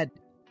done had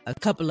a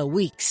couple of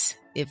weeks,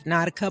 if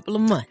not a couple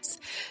of months,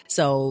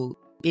 so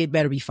it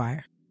better be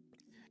fire.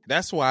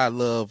 That's why I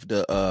love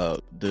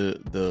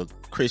the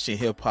Christian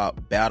hip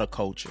hop battle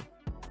culture,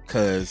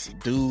 because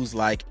dudes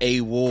like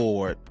A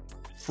Ward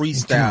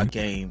freestyle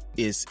game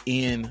is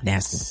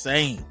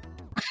insane.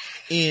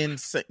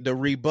 Insane. The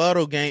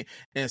rebuttal game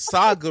and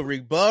Saga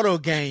rebuttal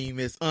game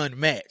is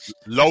unmatched.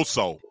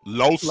 Loso.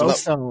 Don't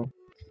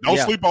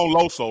sleep on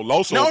Loso.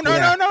 No.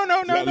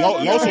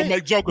 Loso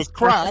make jokers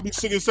cry. I be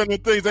singing certain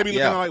things. They be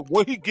looking like,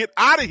 "Well, he get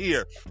out of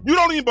here. You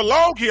don't even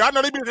belong here." I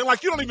know they be looking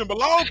like, "You don't even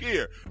belong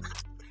here."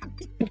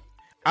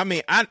 I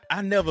mean, I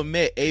never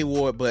met A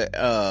Ward, but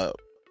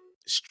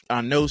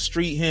I know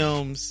Street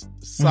Hymns,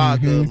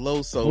 Saga,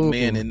 Loso,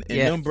 man, and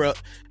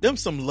them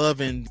some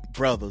loving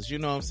brothers. You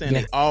know what I'm saying?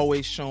 They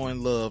always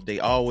showing love. They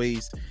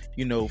always,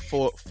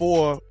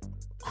 for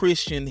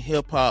Christian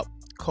hip hop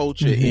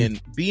culture and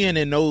being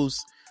in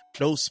those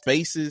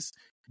spaces,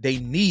 they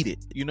need it.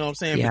 You know what I'm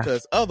saying? Yeah.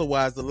 Because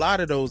otherwise, a lot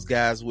of those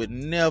guys would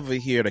never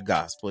hear the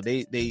gospel.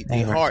 They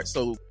heart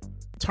so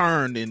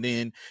turned, and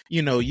then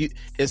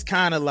it's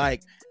kind of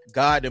like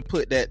God and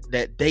put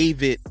that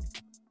David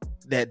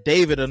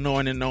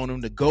anointing on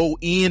them to go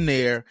in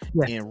there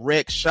and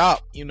wreck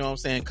shop, you know what I'm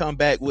saying, come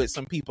back with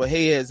some people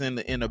heads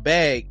in a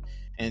bag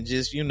and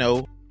just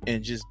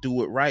and just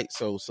do it right.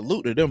 So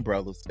salute to them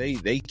brothers.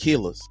 They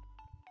kill us.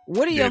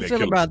 What do y'all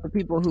feel about the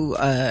people who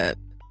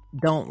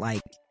don't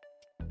like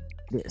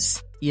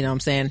this? You know what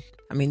I'm saying?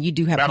 I mean, you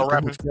do have battle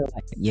people rapping. who feel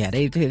like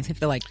they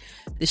feel like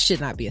this should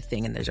not be a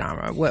thing in the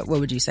genre. What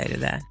would you say to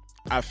that?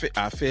 I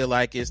feel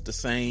like it's the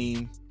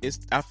same.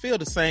 I feel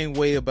the same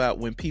way about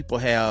when people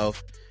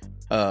have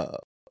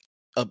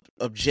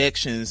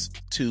objections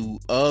to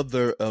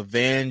other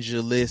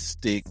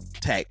evangelistic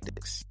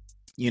tactics,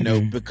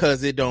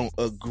 because it don't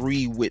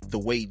agree with the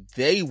way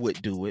they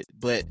would do it,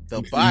 but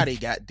the body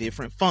got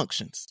different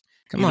functions.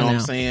 Come on, what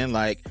I'm saying?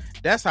 Like,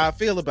 that's how I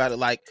feel about it.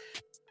 Like,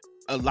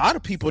 a lot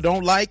of people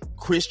don't like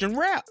Christian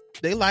rap.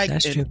 They like,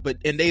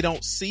 and they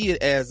don't see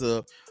it as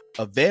a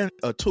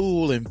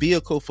tool and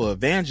vehicle for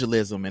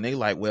evangelism, and they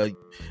like, well,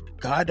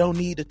 God don't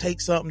need to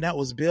take something that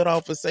was built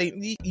off of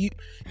Satan.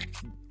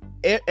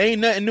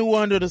 Ain't nothing new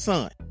under the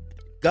sun.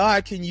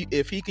 God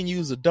if he can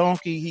use a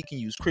donkey, he can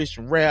use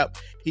Christian rap,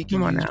 he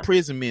can use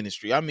prison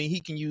ministry. I mean, he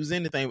can use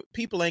anything.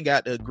 People ain't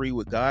got to agree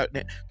with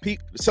God.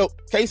 So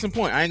case in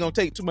point, I ain't gonna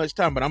take too much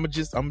time, but I'm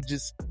just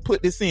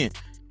put this in.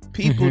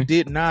 People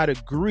did not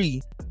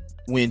agree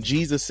when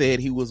Jesus said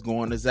he was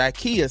going to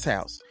Zacchaeus'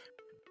 house,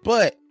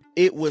 but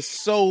it was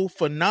so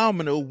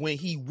phenomenal when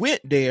he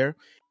went there.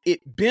 It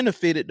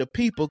benefited the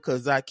people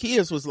because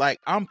Zacchaeus was like,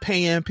 I'm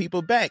paying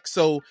people back.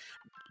 So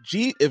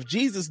if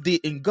Jesus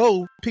didn't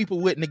go,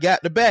 people wouldn't have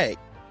got the bag.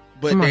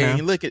 But they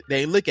ain't look at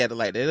it like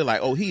that. They're like,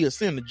 oh, he a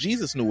sinner.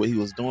 Jesus knew what he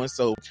was doing.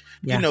 So,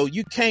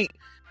 you can't,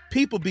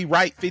 people be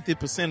right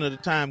 50% of the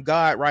time,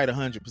 God right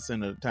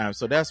 100% of the time.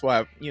 So that's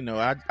why,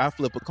 I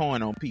flip a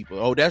coin on people.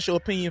 Oh, that's your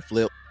opinion,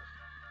 flip.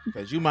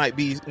 Because you might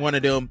be one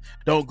of them,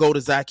 don't go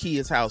to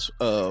Zacchaeus' house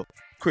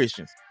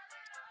Christians.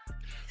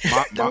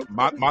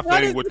 My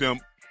thing with them,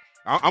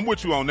 I'm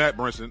with you on that,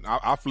 Brinson.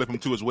 I'll flip them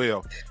too as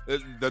well.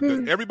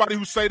 Everybody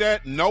who say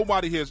that,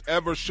 nobody has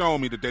ever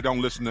shown me that they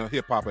don't listen to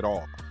hip hop at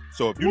all.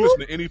 So if you listen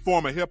to any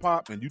form of hip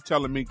hop and you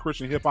telling me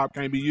Christian hip hop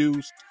can't be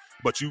used,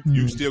 but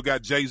you still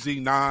got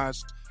Jay-Z,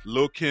 Nas,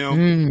 Lil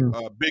Kim,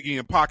 Biggie,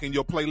 and Pac in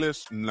your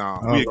playlist,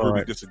 we agree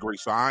to disagree.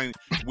 So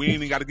we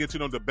ain't got to get to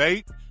no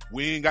debate.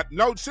 We ain't got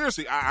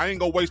seriously. I ain't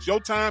gonna waste your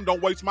time.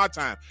 Don't waste my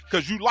time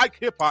because you like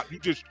hip hop. You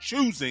just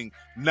choosing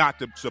not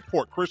to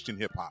support Christian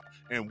hip hop.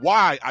 And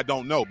why, I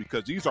don't know,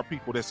 because these are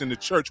people that's in the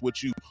church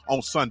with you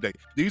on Sunday.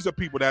 These are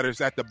people that is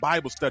at the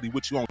Bible study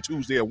with you on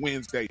Tuesday or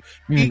Wednesday,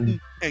 eating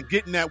and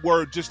getting that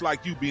word just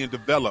like you being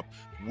developed.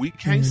 We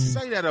can't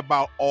say that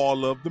about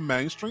all of the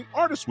mainstream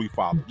artists we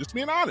follow, just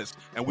being honest.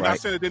 And we're not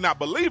saying that they're not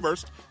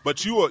believers,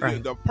 but you are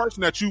the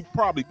person that you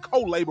probably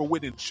co-labor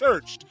with in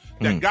church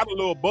that got a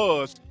little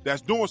buzz,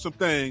 that's doing some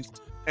things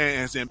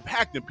and is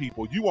impacting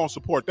people. You won't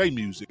support their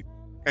music.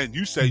 And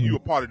you say you a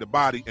part of the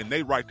body and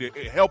they right there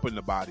helping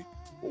the body.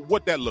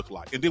 What that look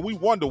like? And then we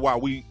wonder why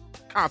we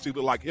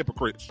constantly look like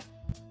hypocrites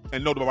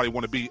and nobody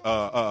want to be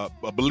a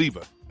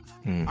believer.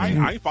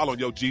 I ain't following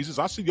your Jesus.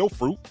 I see your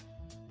fruit.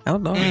 Oh,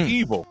 no. You're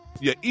evil.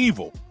 You're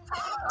evil.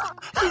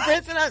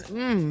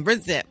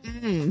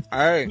 Brinson. All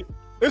right.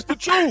 It's the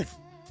truth.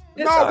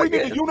 We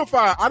need to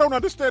unify. I don't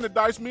understand it,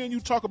 Dice. Me and you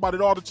talk about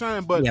it all the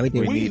time, but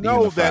we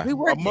know that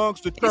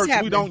amongst the church,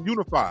 we don't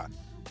unify.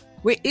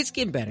 It's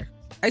getting better.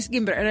 It's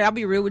getting better. And I'll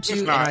be real with you.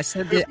 It's not. And I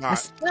said that.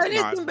 It's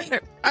getting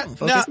better.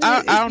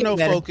 I don't know,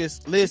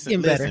 Focus.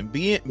 Listen.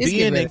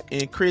 Being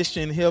in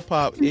Christian hip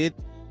hop,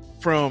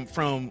 from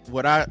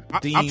what I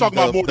deem I'm talking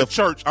about more the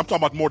church. I'm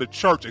talking about more the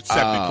church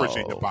accepting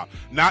Christian hip hop,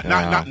 not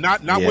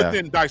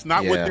within Dice,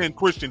 not within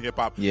Christian hip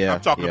hop. Yeah,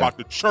 I'm talking about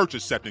the church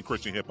accepting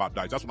Christian hip hop.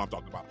 Dice, that's what I'm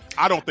talking about.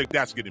 I don't think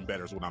that's getting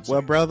better. Is what I'm saying.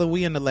 Well, brother,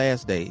 we in the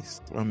last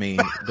days. I mean,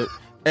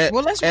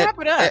 well, let's wrap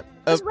it up.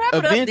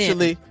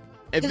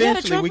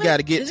 Eventually, we got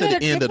to get to the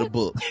end of the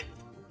book.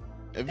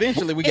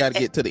 Eventually, we got to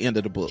get to the end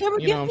of the book. You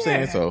know what I'm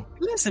saying? So,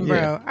 listen,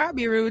 bro, I'll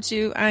be rude with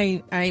you.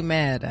 I ain't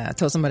mad. I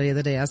told somebody the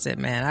other day, I said,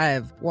 man, I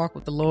have walked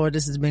with the Lord.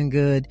 This has been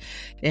good.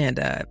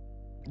 And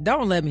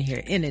don't let me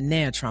hear any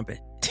nan trumpet.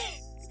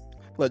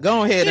 Look,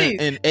 go ahead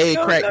and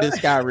crack this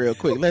sky real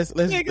quick. Let's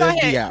go ahead,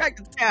 be out. Crack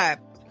the sky.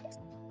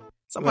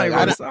 Somebody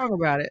wrote a song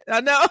about it.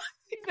 I know.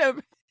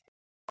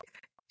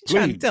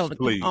 Trying to tell them,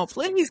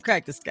 please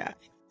crack the sky.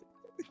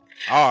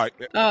 All right.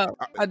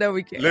 I know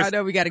we can. I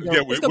know we got to go.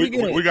 Yeah, it's gonna be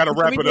good. We got to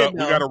wrap it up. We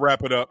got to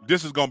wrap it up.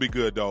 This is going to be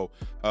good, though.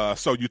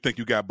 So you think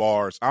you got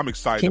bars. I'm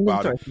excited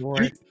about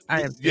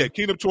it.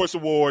 Kingdom Choice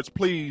Awards.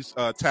 Please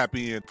tap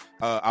in.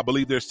 I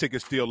believe there's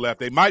tickets still left.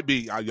 They might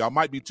be. Y'all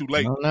might be too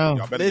late.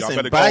 Y'all better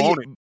go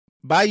on it.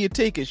 Buy your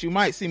tickets. You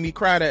might see me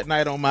cry that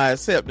night on my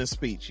acceptance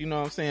speech. You know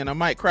what I'm saying? I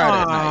might cry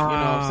that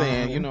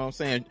night. You know what I'm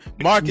saying?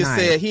 Marcus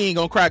said he ain't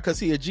going to cry because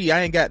he a G.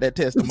 I ain't got that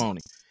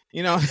testimony.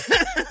 You know?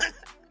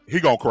 He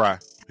going to cry.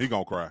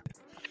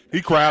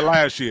 He cried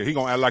last year. He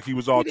gonna act like he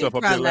was all tough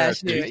up there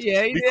last year.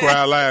 Yeah, he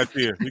cried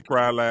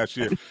last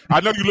year.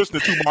 I know you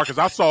listening to Marcus.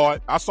 I saw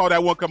it. I saw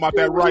that one come out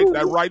that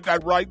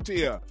right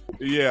tear.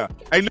 Yeah,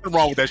 ain't nothing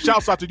wrong with that.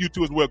 Shouts out to you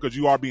too as well, because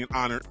you are being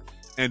honored,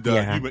 and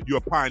you're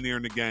a pioneer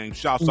in the game.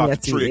 Shouts out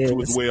to Trick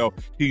too as well.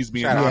 He's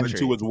being honored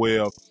too as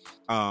well.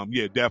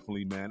 Yeah,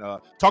 definitely, man.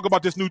 Talk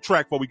about this new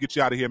track before we get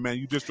you out of here, man.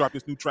 You just dropped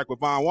this new track with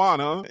Von Juan,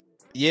 huh?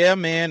 Yeah,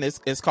 man.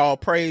 It's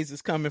called Praise.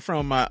 It's coming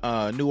from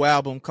my new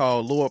album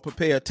called Lord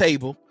Prepare a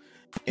Table.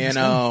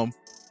 And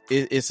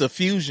it's a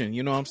fusion,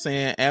 you know what I'm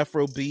saying?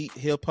 Afrobeat,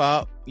 hip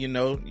hop, you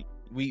know,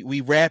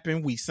 we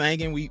rapping, we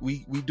singing,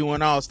 we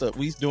doing all stuff.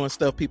 We doing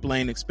stuff people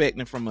ain't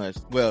expecting from us.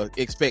 Well,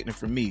 expecting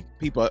from me.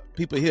 People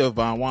hear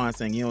Von Juan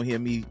saying, you don't hear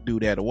me do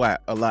that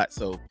a lot.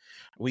 So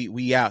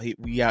we out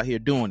here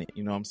doing it,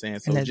 you know what I'm saying?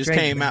 So it just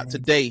came out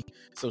today.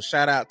 So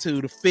shout out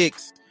to the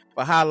Fix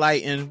for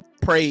highlighting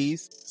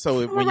Praise.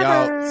 So when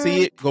y'all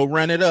see it, go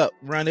run it up.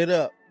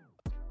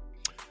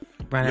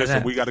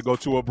 Listen, we got to go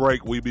to a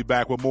break. We'll be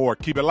back with more.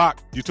 Keep it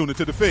locked. You tune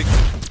into The Fix.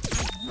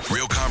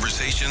 Real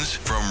conversations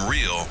from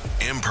real,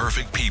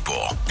 imperfect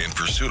people in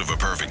pursuit of a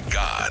perfect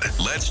God.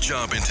 Let's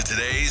jump into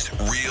today's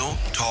Real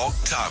Talk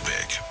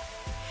topic.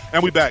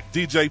 And we back.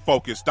 DJ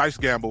Focus, Dice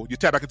Gamble. You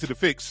tap back into The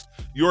Fix,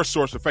 your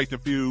source of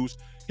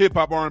faith-infused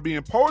hip-hop, R&B,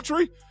 and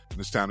poetry. And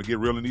it's time to get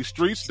real in these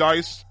streets,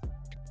 Dice.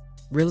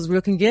 Real as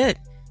real can get.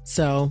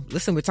 So,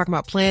 listen, we're talking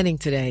about planning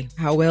today.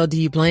 How well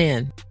do you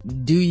plan?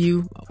 Do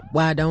you?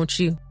 Why don't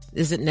you?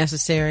 Is it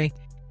necessary?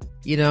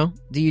 You know,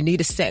 do you need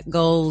to set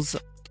goals,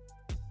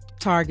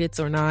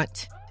 targets or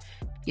not?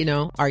 You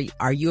know,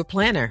 are you a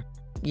planner?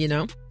 You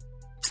know,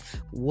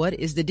 what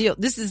is the deal?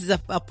 This is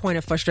a point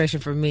of frustration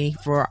for me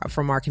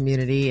from our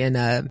community.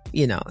 And,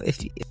 you know,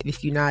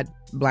 if you're not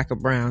black or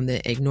brown,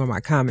 then ignore my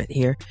comment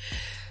here.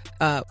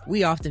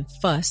 We often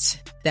fuss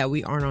that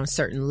we aren't on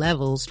certain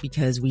levels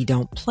because we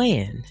don't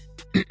plan.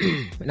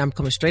 And I'm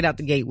coming straight out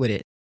the gate with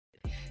it.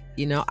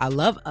 You know, I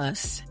love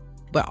us,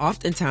 but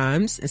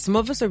oftentimes, and some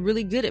of us are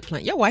really good at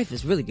planning. Your wife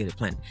is really good at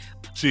planning.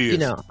 She is. You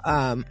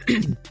know,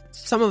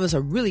 some of us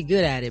are really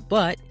good at it,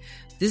 but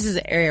this is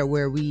an area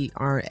where we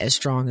aren't as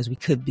strong as we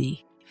could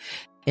be.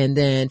 And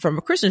then from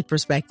a Christian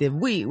perspective,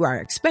 we are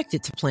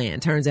expected to plan,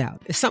 turns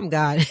out. It's something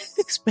God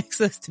expects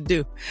us to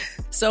do.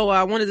 So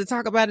I wanted to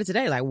talk about it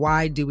today. Like,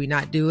 why do we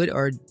not do it?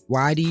 Or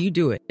why do you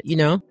do it? You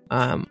know,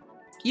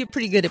 you're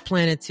pretty good at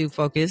planning too,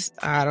 Focus.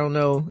 I don't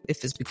know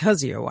if it's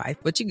because of your wife,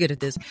 but you're good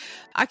at this.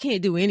 I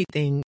can't do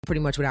anything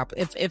pretty much without,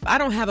 if I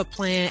don't have a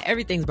plan,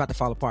 everything's about to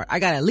fall apart. I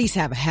got to at least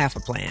have a half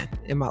a plan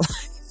in my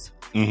life.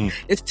 Mm-hmm.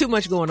 It's too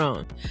much going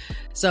on.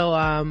 So,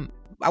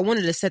 I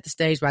wanted to set the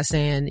stage by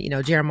saying, you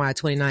know, Jeremiah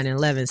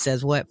 29:11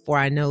 says what? For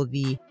I know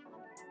the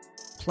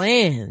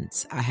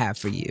plans I have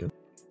for you.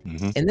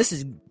 Mm-hmm. And this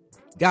is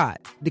God,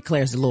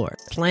 declares the Lord.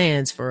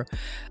 Plans for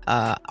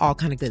all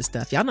kind of good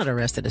stuff. Y'all know the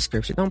rest of the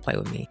scripture. Don't play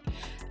with me.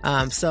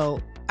 So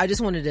I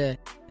just wanted to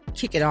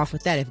kick it off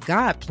with that. If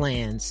God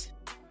plans,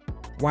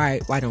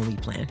 why don't we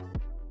plan?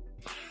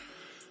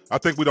 I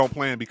think we don't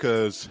plan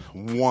because,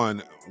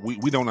 one, we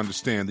don't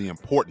understand the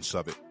importance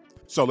of it.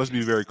 So let's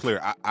be very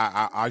clear.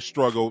 I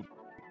struggled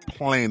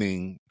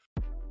planning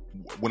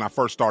when I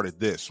first started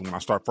when I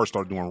first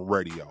started doing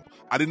radio.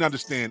 I didn't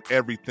understand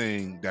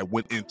everything that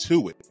went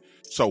into it.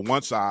 So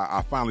once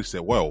I finally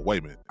said, well, wait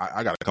a minute,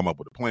 I got to come up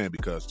with a plan,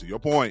 because to your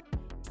point,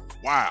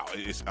 wow,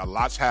 it's a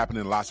lot's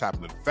happening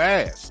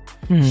fast.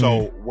 Mm-hmm.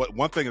 So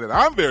one thing that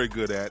I'm very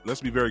good at,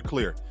 let's be very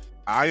clear,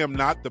 I am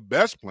not the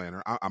best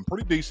planner. I'm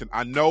pretty decent.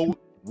 I know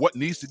what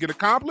needs to get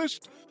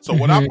accomplished. So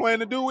what I plan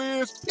to do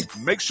is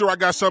make sure I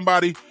got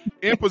somebody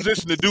in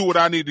position to do what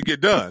I need to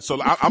get done.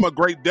 So I'm a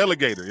great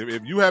delegator.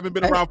 If you haven't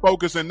been around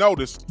Focus and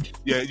noticed,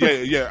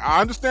 yeah, I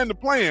understand the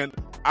plan,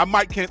 I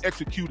might can't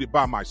execute it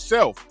by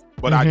myself,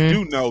 but I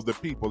do know the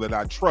people that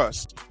I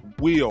trust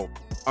will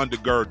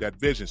undergird that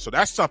vision. So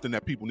that's something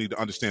that people need to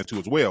understand too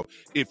as well.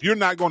 If you're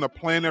not going to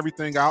plan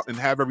everything out and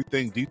have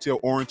everything detail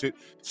oriented,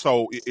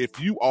 so if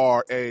you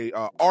are a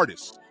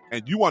artist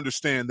and you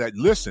understand that,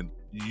 listen,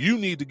 you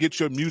need to get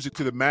your music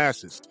to the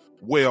masses.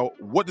 Well,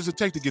 what does it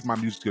take to get my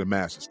music to the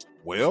masses?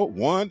 Well,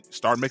 1,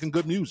 start making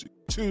good music.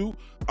 2,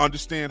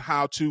 understand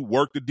how to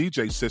work the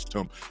DJ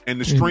system and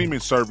the streaming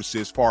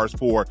services as far as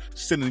for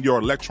sending your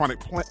electronic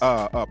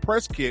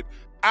press kit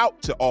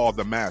out to all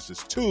the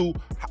masses. 2,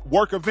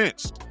 work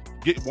events.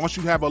 Once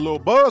you have a little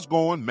buzz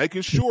going,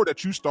 making sure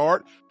that you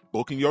start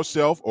booking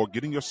yourself or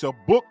getting yourself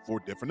booked for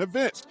different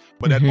events.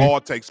 But that all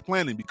takes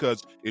planning,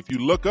 because if you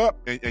look up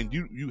and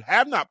you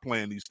have not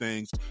planned these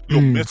things,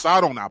 you'll miss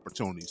out on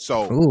opportunities.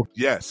 So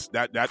yes,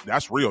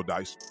 that's real,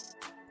 Dice.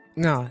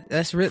 No,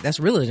 that's real.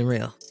 That's realer than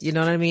real. You know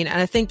what I mean? And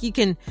I think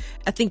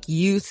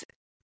youth,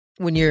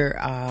 when you're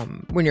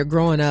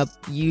growing up,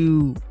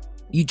 you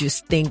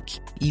just think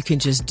you can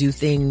just do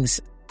things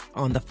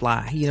on the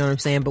fly. You know what I'm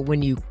saying? But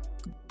when you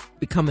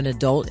become an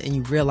adult and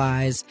you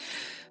realize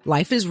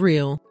life is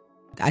real,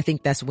 I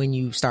think that's when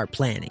you start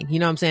planning. You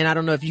know what I'm saying? I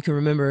don't know if you can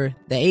remember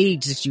the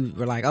age that you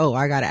were like, oh,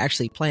 I got to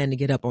actually plan to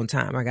get up on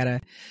time. I got to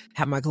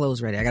have my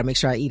clothes ready. I got to make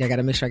sure I eat. I got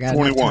to make sure I got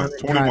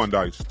 21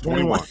 Dice.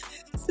 21.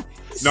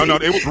 No,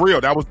 it was real.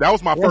 That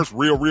was my first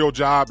real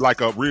job, like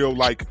a real,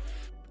 like,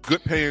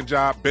 good paying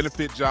job,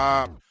 benefit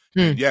job.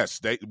 And yes,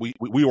 we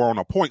were on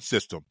a point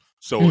system.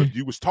 So if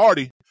you was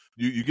tardy,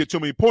 you get too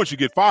many points, you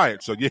get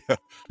fired. So yeah,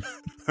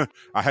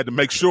 I had to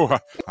make sure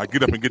I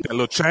get up and get that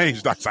little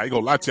change. I ain't gonna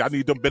lie to you, I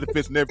need them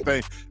benefits and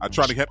everything. I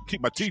try to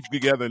keep my teeth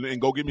together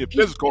and go get me a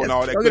physical and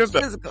all that good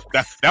stuff.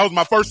 That was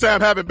my first time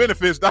having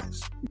benefits.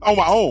 That's on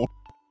my own.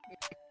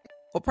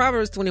 Well,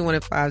 Proverbs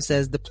 21:5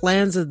 says, the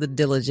plans of the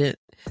diligent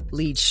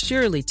lead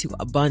surely to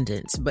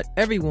abundance, but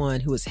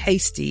everyone who is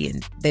hasty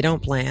and they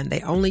don't plan,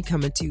 they only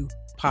come into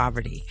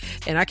poverty.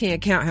 And I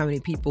can't count how many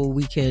people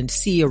we can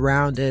see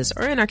around us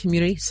or in our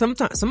community.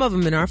 Sometimes, some of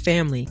them in our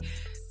family,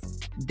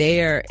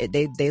 they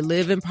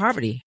live in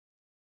poverty,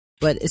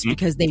 but it's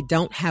because they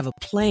don't have a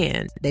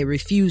plan. They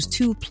refuse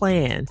to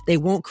plan. They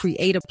won't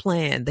create a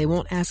plan. They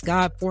won't ask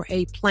God for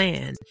a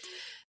plan.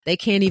 They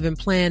can't even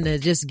plan to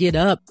just get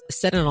up,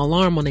 set an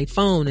alarm on their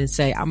phone and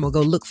say, I'm going to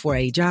go look for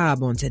a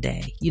job on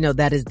today. You know,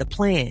 that is the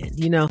plan.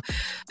 You know,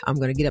 I'm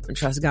going to get up and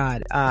trust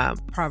God.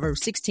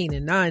 Proverbs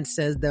 16:9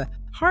 says, the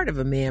heart of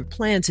a man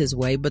plans his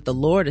way, but the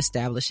Lord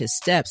establishes his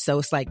steps. So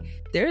it's like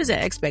there is an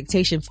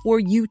expectation for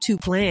you to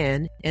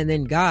plan and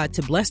then God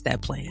to bless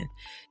that plan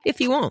if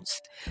he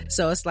wants.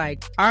 So it's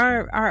like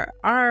our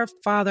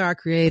Father, our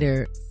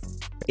Creator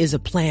is a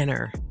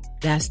planner.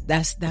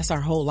 That's our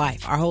whole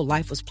life. Our whole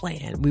life was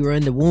planned. We were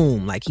in the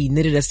womb. Like he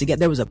knitted us together.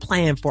 There was a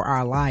plan for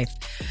our life.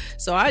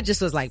 So I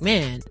just was like,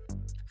 man,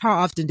 how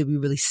often do we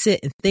really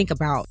sit and think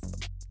about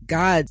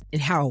God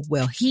and how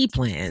well he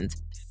planned?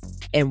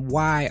 And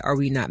why are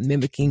we not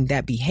mimicking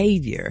that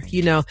behavior?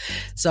 You know?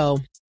 So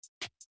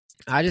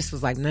I just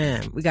was like,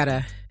 man, we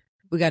gotta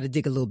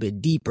dig a little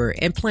bit deeper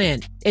and plan.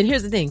 And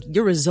here's the thing,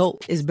 your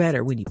result is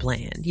better when you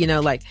plan. You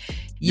know, like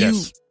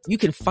you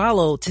can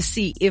follow to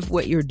see if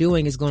what you're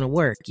doing is going to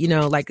work. You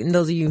know, like in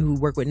those of you who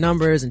work with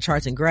numbers and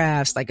charts and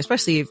graphs, like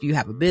especially if you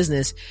have a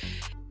business,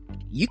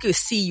 you could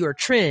see your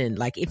trend,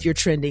 like if you're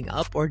trending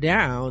up or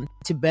down,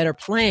 to better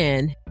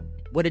plan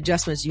what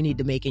adjustments you need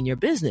to make in your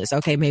business.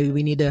 Okay, maybe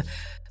we need to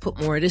put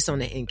more of this on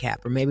the end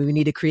cap, or maybe we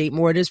need to create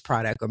more of this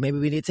product, or maybe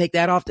we need to take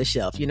that off the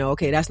shelf. You know,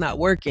 okay, that's not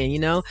working, you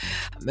know,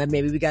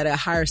 maybe we got to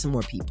hire some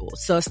more people.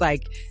 So it's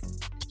like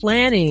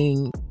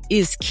planning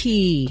is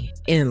key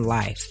in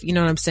life. You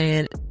know what I'm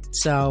saying?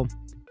 So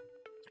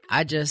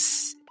I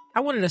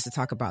wanted us to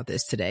talk about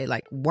this today.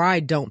 Like,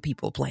 why don't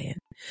people plan?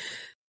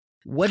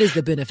 What is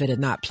the benefit of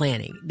not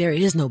planning? There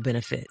is no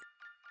benefit.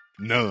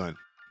 None.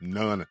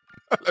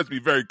 Let's be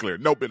very clear.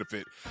 No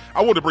benefit.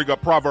 I want to bring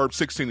up Proverbs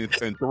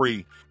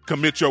 16:3.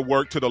 Commit your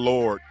work to the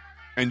Lord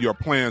and your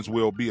plans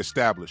will be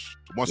established.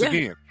 Once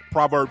again,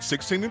 Proverbs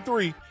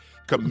 16:3.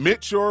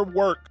 Commit your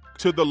work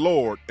to the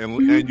Lord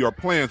and your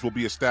plans will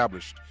be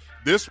established.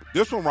 This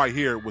one right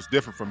here was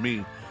different for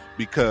me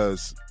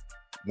because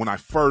when I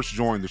first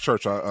joined the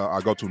church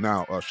I go to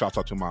now, shouts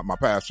out to my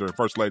pastor and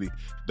first lady,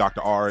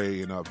 Dr.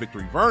 R.A. and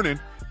Victory Vernon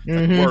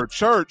at the Word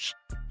Church,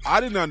 I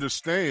didn't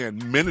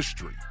understand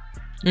ministry.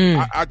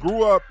 I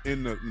grew up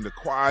in the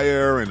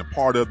choir and a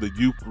part of the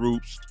youth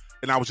groups,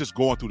 and I was just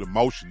going through the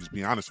motions, to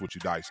be honest with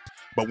you, Dice.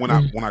 But when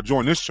I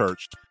joined this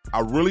church, I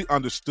really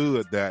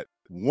understood that,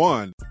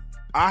 one,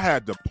 I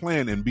had to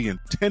plan and be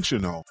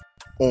intentional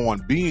on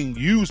being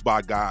used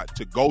by God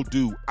to go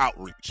do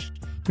outreach,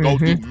 go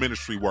do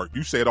ministry work.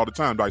 You say it all the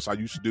time, Dice. I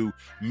used to do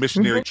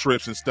missionary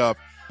trips and stuff.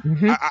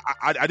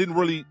 I didn't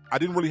really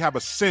have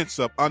a sense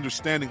of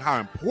understanding how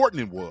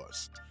important it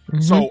was.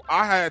 So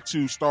I had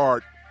to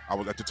start. I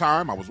was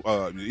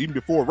even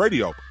before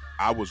radio,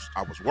 I was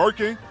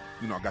working.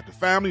 You know, I got the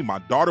family. My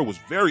daughter was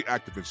very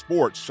active in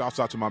sports. Shouts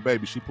out to my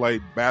baby. She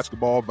played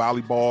basketball,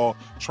 volleyball,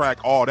 track,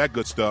 all that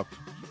good stuff.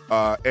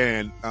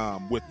 And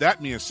with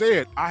that being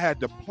said, I had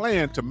to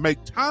plan to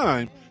make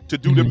time to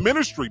do the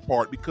ministry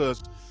part,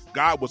 because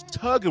God was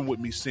tugging with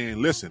me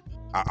saying, listen,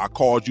 I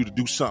called you to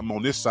do something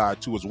on this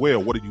side too as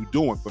well. What are you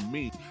doing for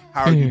me?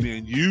 How are you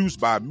being used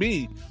by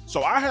me?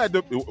 So I had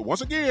to,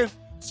 once again,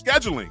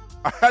 scheduling.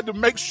 I had to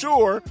make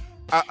sure,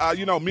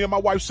 me and my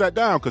wife sat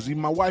down, because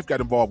even my wife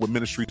got involved with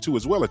ministry too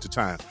as well at the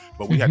time.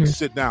 But we had to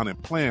sit down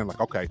and plan, like,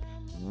 okay,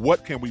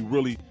 what can we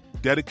really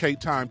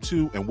dedicate time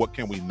to and what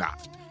can we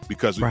not?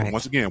 Because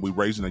once again, we're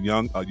raising a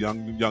young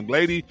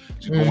lady.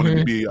 She's going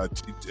to be a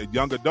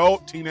young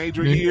adult,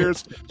 teenager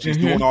years. She's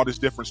doing all this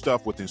different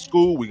stuff within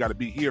school. We got to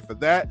be here for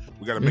that.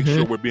 We got to make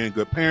sure we're being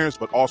good parents,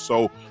 but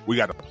also we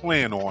got to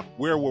plan on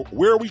where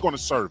are we going to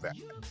serve at?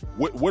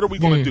 What are we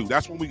going to do?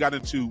 That's when we got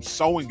into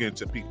sowing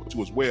into people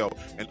too as well,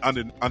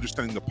 and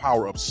understanding the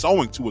power of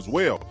sowing too as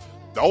well.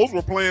 Those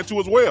were planned too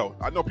as well.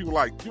 I know people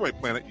like, you ain't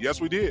planned it. Yes,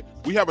 we did.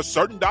 We have a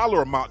certain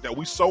dollar amount that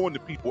we sow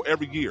into people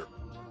every year,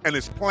 and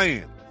it's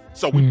planned.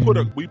 So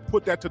we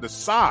put that to the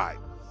side,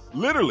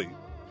 literally,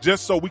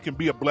 just so we can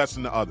be a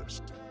blessing to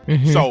others.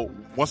 So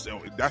once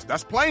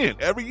that's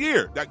planned every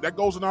year. That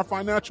goes in our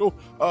financial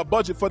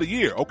budget for the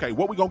year. Okay,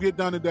 what we gonna get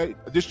done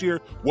this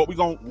year? Who we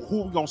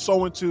gonna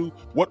sow into?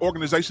 What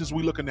organizations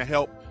we looking to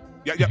help?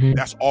 Yeah,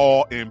 that's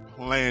all in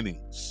planning.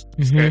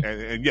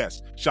 And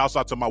yes, shouts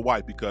out to my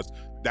wife, because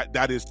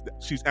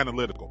she's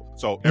analytical.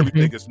 So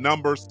everything is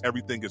numbers,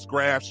 everything is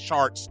graphs,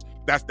 charts.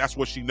 That's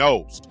what she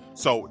knows.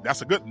 So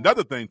that's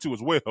another thing too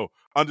as well.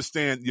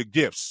 Understand your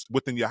gifts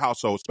within your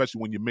household, especially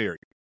when you're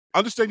married.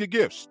 Understand your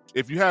gifts.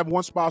 If you have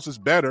one spouse that's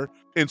better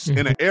in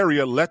an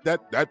area, let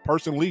that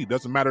person lead.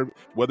 Doesn't matter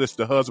whether it's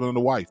the husband or the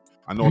wife.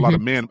 I know a lot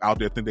of men out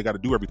there think they got to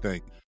do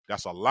everything.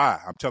 That's a lie.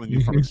 I'm telling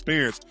you from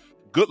experience.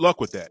 Good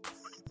luck with that.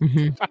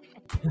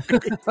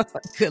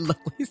 Good luck.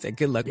 He said,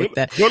 "Good luck with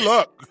that." Good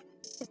luck.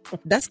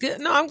 That's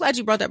good. No, I'm glad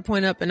you brought that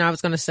point up. And I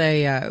was going to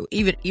say,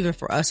 even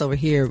for us over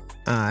here,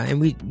 and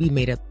we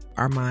made up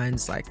our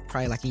minds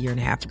probably a year and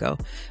a half ago,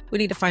 we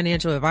need a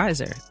financial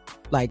advisor.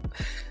 Like,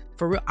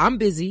 for real, I'm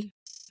busy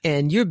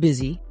and you're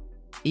busy.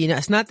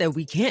 It's not that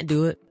we can't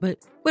do it, but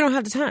we don't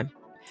have the time.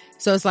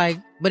 So it's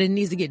but it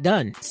needs to get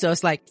done. So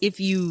it's if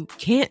you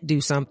can't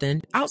do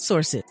something,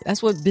 outsource it.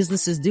 That's what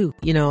businesses do,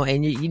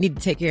 and you need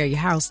to take care of your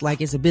house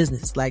like it's a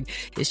business.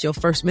 It's your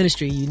first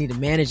ministry. You need to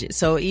manage it.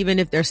 So even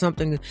if there's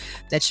something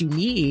that you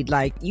need,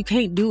 you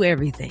can't do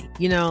everything,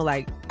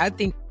 I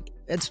think,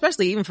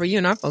 especially even for you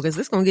and our focus,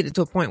 it's going to get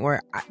to a point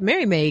where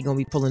Mary May going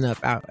to be pulling up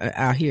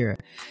out here.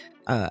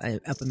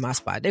 Up in my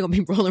spot, they're gonna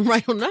be rolling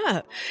right on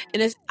up.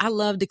 And I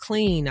love to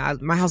clean.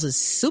 My house is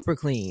super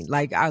clean.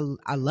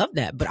 I love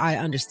that, but I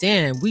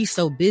understand we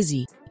so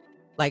busy.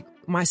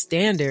 My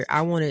standard,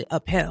 I want it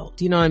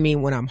upheld. You know what I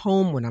mean? When I'm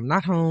home, when I'm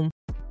not home,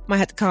 I might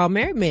have to call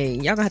Mary May.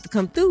 Y'all gonna have to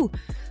come through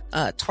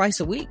twice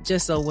a week,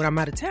 just so when I'm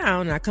out of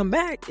town and I come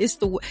back, it's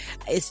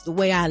the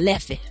way I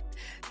left it.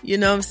 You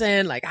know what I'm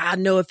saying? I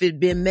know if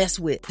it'd been messed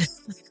with.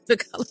 The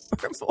color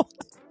purple.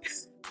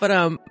 But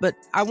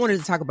I wanted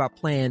to talk about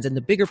plans and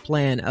the bigger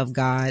plan of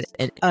God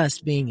and us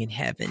being in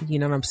heaven. You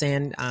know what I'm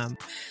saying?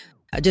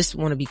 I just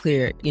want to be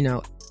clear.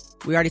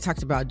 We already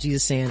talked about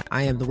Jesus saying,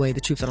 "I am the way,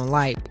 the truth, and the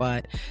light."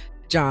 But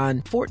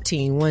John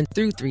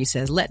 14:1-3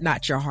 says, "Let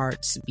not your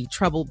hearts be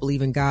troubled.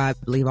 Believe in God.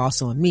 Believe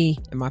also in me.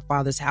 In my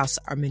Father's house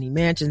are many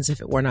mansions. If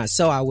it were not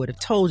so, I would have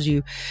told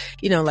you."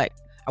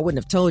 I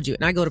wouldn't have told you.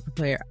 And I go to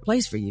prepare a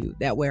place for you,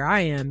 that where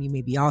I am, you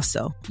may be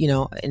also,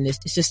 and it's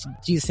just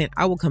Jesus saying,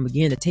 "I will come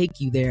again to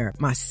take you there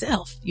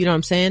myself." You know what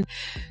I'm saying?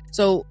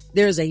 So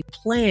there's a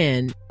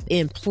plan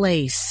in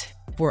place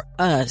for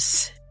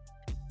us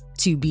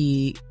to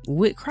be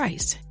with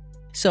Christ.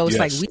 So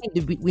it's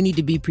we need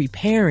to be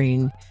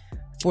preparing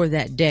for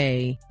that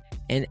day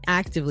and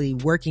actively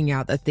working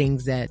out the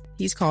things that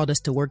he's called us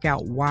to work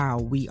out while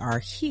we are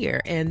here.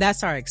 And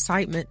that's our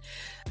excitement.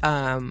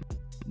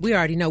 We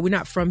already know we're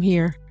not from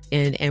here,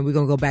 and we're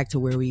going to go back to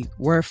where we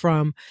were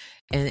from.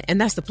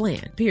 And that's the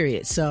plan,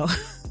 period. So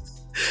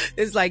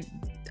it's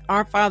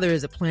our Father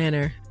is a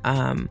planner.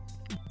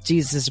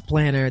 Jesus is a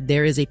planner.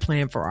 There is a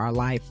plan for our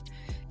life.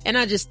 And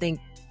I just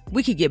think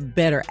we could get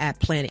better at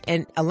planning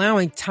and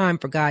allowing time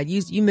for God.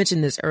 You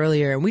mentioned this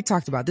earlier, and we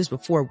talked about this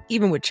before,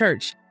 even with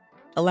church,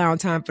 allowing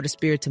time for the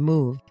Spirit to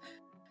move.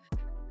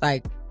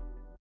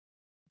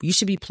 You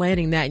should be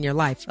planning that in your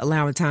life,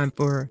 allowing time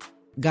for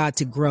God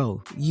to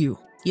grow you.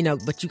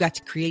 But you got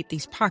to create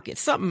these pockets.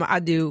 Something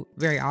I do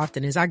very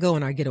often is I go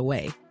and I get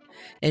away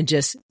and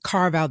just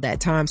carve out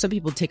that time. Some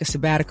people take a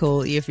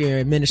sabbatical if you're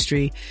in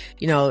ministry,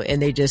 and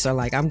they just are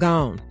I'm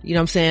gone. You know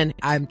what I'm saying?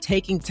 I'm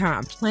taking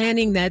time,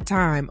 planning that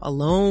time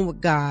alone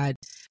with God.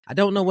 I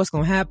don't know what's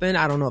going to happen.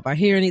 I don't know if I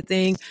hear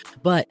anything,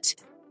 but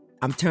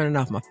I'm turning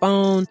off my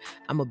phone.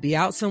 I'm going to be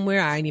out somewhere.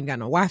 I ain't even got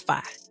no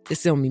Wi-Fi.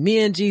 It's only me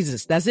and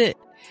Jesus. That's it.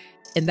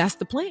 And that's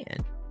the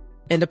plan.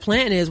 And the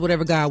plan is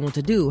whatever God wants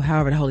to do,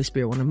 however the Holy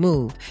Spirit want to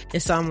move.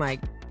 And so I'm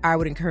I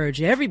would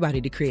encourage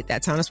everybody to create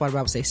that time. That's why the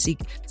Bible says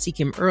seek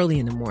him early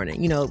in the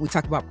morning. We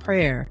talk about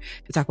prayer.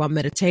 We talk about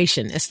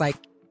meditation. It's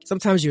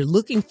sometimes you're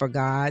looking for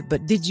God,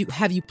 but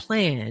have you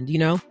planned,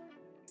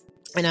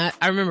 And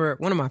I remember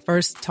one of my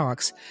first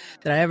talks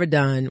that I ever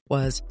done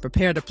was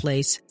prepare the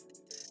place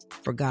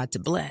for God to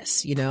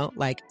bless,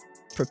 like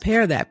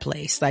prepare that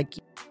place. Like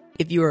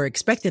if you are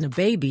expecting a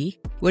baby,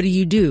 what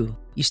do?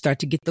 You start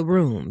to get the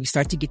room, you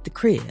start to get the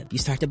crib, you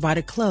start to buy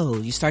the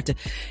clothes, you start to,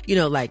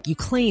 like you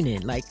clean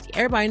it. Like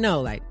everybody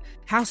know, like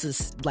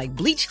houses like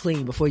bleach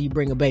clean before you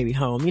bring a baby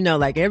home,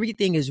 like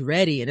everything is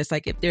ready. And it's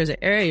like, if there's an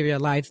area of your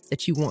life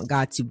that you want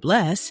God to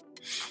bless,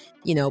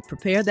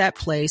 prepare that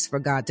place for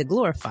God to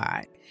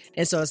glorify.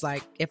 And so it's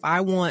like, if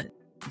I want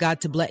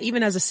God to bless,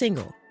 even as a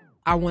single,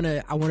 I want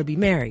to be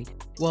married.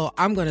 Well,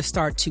 I'm going to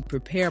start to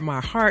prepare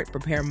my heart,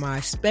 prepare my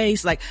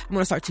space. Like I'm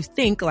going to start to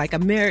think like a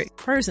married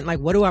person. Like,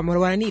 what do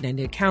I need? I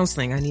need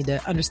counseling. I need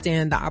to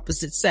understand the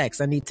opposite sex.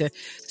 I need to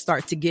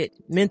start to get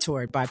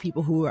mentored by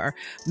people who are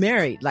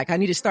married. Like I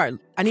need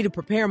to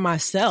prepare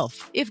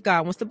myself if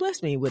God wants to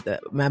bless me with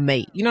my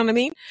mate. You know what I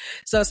mean?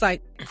 So it's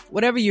like,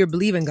 whatever you're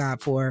believing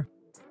God for,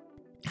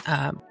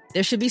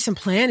 there should be some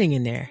planning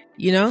in there.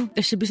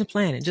 There should be some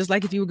planning. Just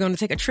like if you were going to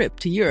take a trip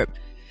to Europe,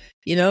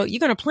 you're going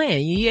to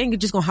plan. You ain't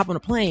just going to hop on a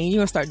plane. You're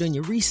going to start doing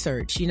your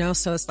research,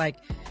 So it's like,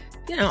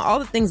 all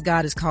the things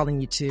God is calling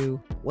you to,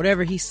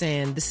 whatever he's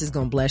saying, this is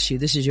going to bless you.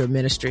 This is your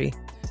ministry.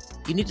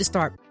 You need to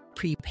start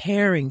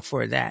preparing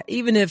for that.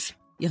 Even if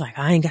you're like,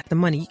 I ain't got the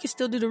money, you can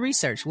still do the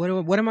research. What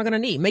am I going to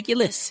need? Make your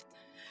list.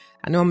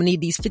 I know I'm going to need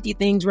these 50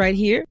 things right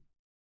here.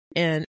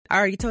 And I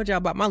already told y'all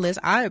about my list.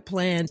 I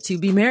plan to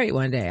be married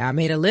one day. I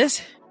made a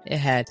list. It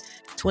had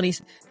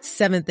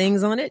 27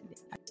 things on it.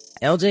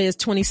 LJ is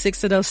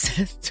 26 of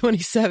those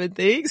 27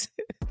 things,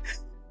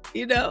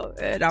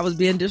 and I was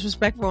being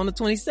disrespectful on the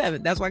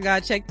 27th. That's why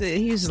God checked it.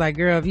 He was just like,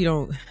 girl, if you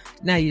don't,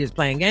 now you're just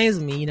playing games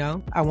with me.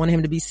 I want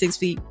him to be 6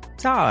 feet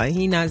tall and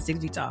he's not 6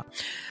 feet tall,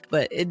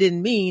 but it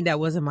didn't mean that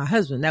wasn't my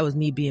husband. That was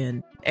me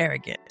being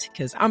arrogant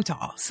because I'm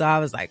tall. So I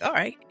was like, all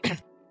right,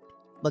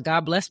 but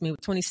God blessed me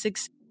with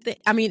 26.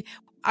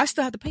 I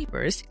still have the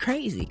paper. It's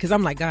crazy because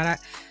I'm like, God,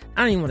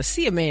 I don't even want to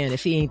see a man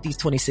if he ain't these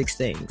 26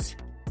 things.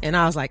 And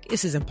I was like,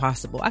 this is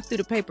impossible. I threw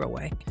the paper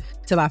away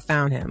till I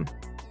found him.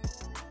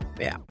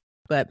 Yeah.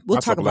 But we'll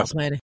talk about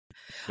planning.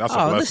 That's a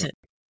blessing.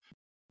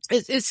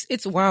 Listen,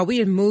 it's wild. We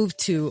had moved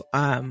to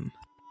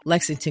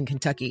Lexington,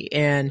 Kentucky.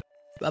 And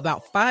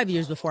about 5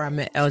 years before I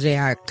met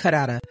LJ, I cut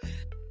out a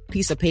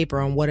piece of paper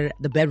on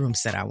the bedroom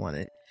set I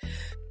wanted.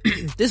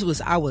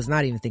 I was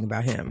not even thinking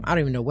about him. I don't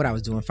even know what I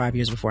was doing 5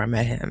 years before I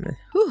met him.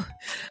 Whew.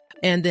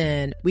 And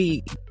then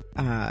he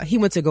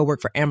went to go work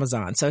for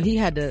Amazon. So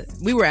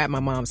we were at my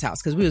mom's house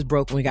because we was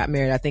broke when we got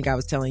married. I think I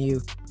was telling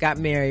you, got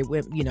married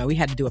with, we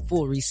had to do a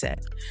full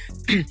reset.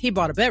 He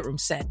bought a bedroom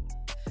set.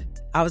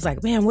 I was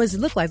like, man, what does it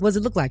look like? What does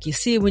it look like? You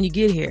see it when you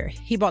get here.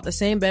 He bought the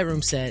same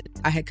bedroom set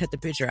I had cut the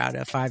picture out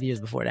of 5 years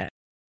before that.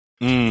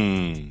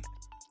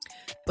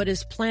 But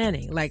it's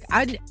planning. Like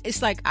I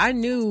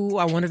knew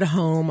I wanted a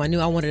home. I knew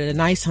I wanted a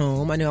nice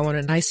home. I knew I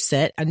wanted a nice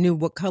set. I knew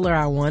what color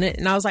I wanted.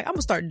 And I was like, I'm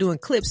gonna start doing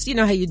clips. You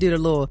know how you do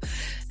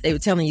they were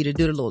telling you to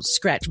do the little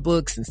scratch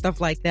books and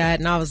stuff like that.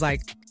 And I was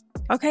like,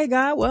 okay,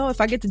 God, well,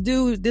 if I get to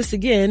do this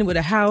again with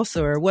a house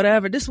or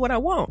whatever, this is what I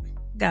want.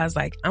 God's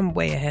like, I'm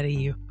way ahead of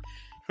you.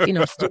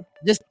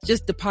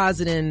 Just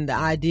depositing the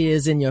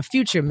ideas in your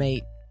future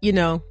mate,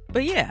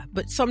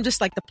 but so I'm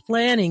just like the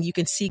planning, you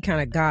can see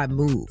kind of God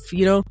move,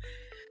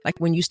 like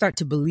when you start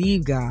to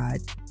believe God,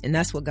 and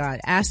that's what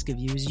God asks of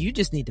you, is you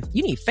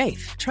need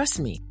faith. Trust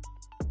me.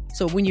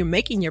 So when you're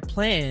making your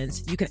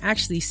plans, you can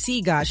actually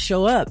see God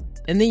show up.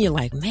 And then you're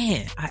like,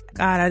 man,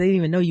 God, I didn't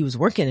even know you was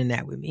working in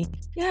that with me.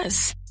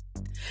 Yes.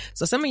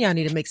 So some of y'all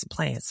need to make some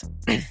plans.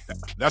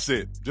 That's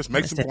it. Just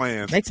make some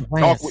plans. Make some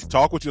plans.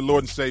 Talk with your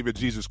Lord and Savior,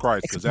 Jesus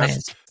Christ, because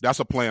that's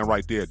a plan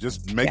right there.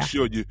 Just make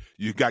sure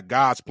you got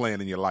God's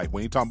plan in your life.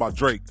 We ain't talking about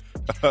Drake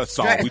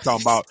song. We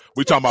talking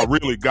about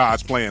really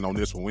God's plan on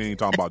this one. We ain't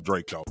talking about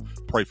Drake though.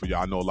 Pray for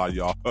y'all. I know a lot of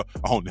y'all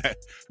on that.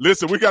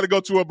 Listen, we got to go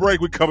to a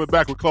break. We're coming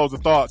back with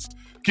closing thoughts.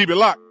 Keep it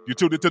locked. You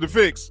tuned into The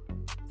Fix.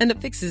 And The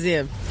Fix is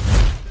in.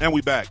 And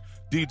we back.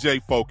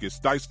 DJ Focus,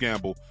 Dice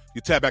Gamble.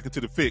 You tap back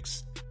into The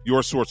Fix,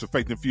 your source of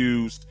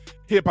faith-infused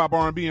hip-hop,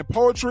 R&B, and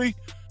poetry.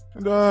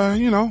 And,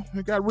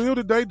 it got real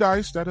today,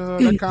 Dice.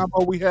 That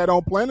combo we had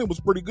on planning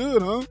was pretty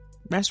good, huh?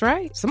 That's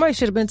right. Somebody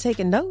should have been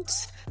taking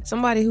notes.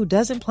 Somebody who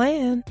doesn't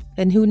plan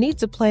and who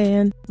needs a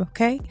plan,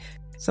 okay?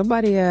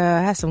 Somebody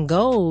has some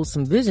goals,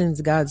 some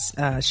visions God's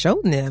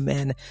shown them.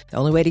 And the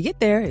only way to get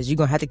there is you're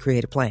going to have to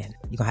create a plan.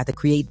 You're going to have to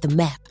create the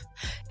map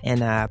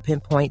and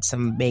pinpoint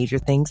some major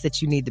things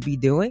that you need to be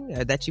doing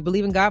or that you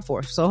believe in God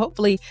for. So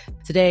hopefully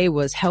today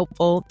was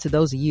helpful to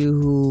those of you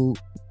who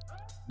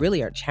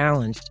really are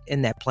challenged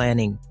in that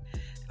planning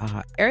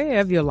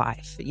area of your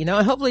life. And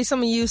hopefully some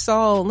of you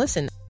saw,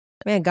 listen,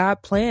 man,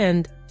 God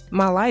planned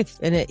my life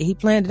and he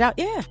planned it out.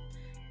 Yeah.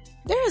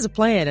 There is a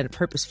plan and a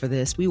purpose for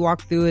this. We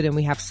walk through it and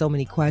we have so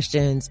many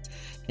questions,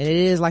 and it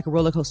is like a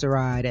roller coaster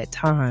ride at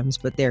times,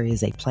 but there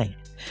is a plan.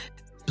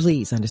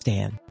 Please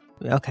understand,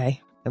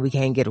 okay? And we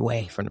can't get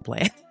away from the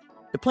plan.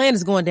 The plan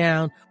is going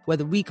down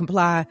whether we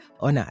comply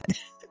or not.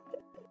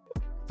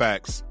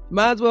 Facts.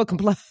 Might as well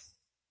comply.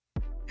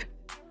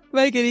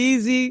 Make it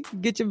easy,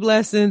 get your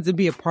blessings, and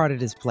be a part of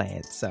this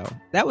plan. So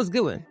that was a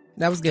good one.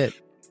 That was good.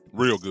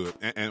 Real good.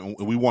 And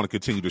we want to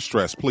continue to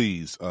stress,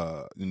 please,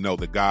 know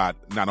that God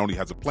not only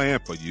has a plan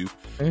for you,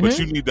 but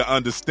you need to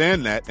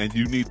understand that, and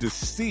you need to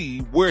see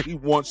where he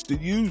wants to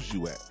use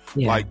you at.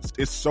 Yeah. Like,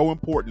 it's so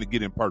important to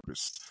get in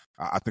purpose.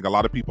 I think a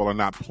lot of people are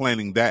not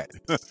planning that.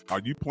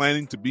 Are you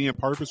planning to be in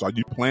purpose? Are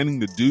you planning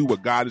to do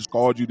what God has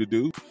called you to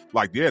do?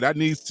 Like, yeah, that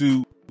needs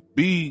to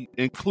be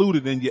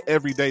included in your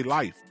everyday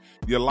life,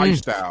 your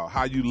lifestyle,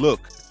 how you look,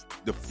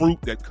 the fruit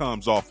that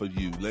comes off of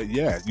you.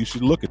 Yeah, you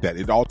should look at that.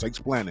 It all takes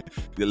planning.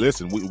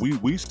 Listen,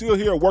 we still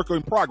here, a work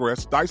in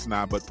progress, Dice and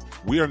I, but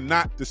we are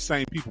not the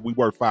same people we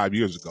were 5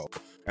 years ago.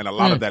 And a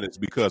lot of that is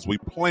because we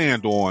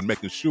planned on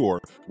making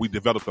sure we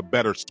developed a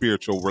better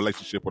spiritual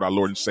relationship with our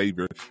Lord and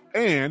Savior.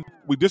 And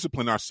we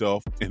discipline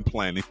ourselves in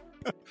planning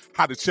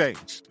how to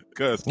change.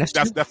 Because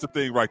that's the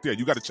thing right there.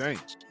 You got to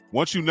change.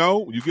 Once you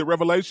know, you get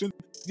revelation,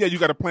 yeah, you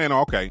got to plan,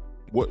 okay,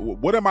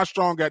 what am I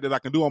strong at that I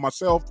can do on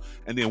myself?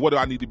 And then what do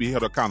I need to be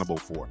held accountable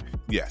for?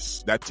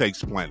 Yes, that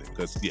takes planning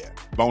because,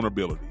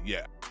 vulnerability,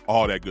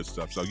 all that good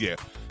stuff. So,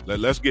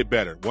 let's get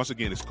better. Once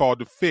again, it's called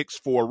The Fix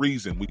for a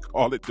reason. We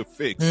call it The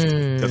Fix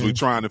because we're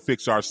trying to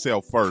fix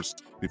ourselves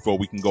first before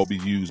we can go be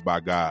used by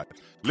God.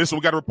 Listen,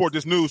 we got to report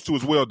this news too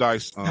as well,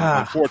 Dice.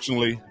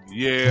 Unfortunately,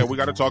 we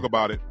got to talk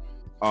about it.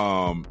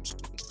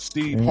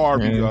 Steve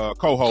Harvey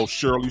co-host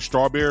Shirley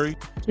Strawberry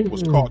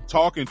was caught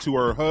talking to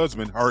her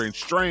husband, her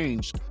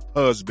estranged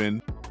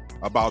husband,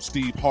 about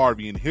Steve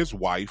Harvey and his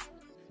wife.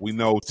 We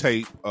know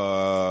tape,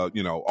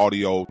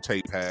 audio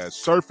tape has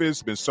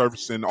surfaced, been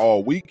surfacing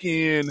all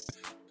weekend.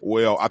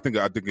 Well, I think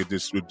it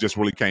just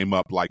really came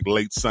up like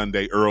late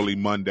Sunday, early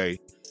Monday.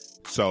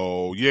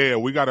 So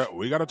we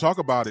gotta talk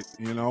about it.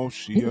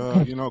 She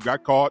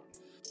got caught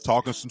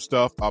talking some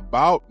stuff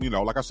about,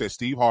 like I said,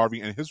 Steve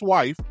Harvey and his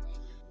wife.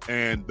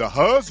 And the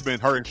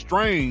husband, her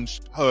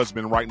estranged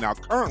husband right now,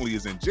 currently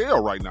is in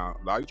jail right now,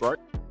 right?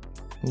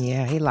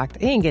 Yeah, he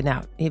ain't getting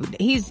out.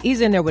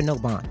 He's in there with no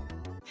bond.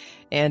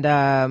 And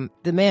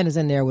the man is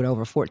in there with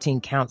over 14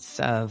 counts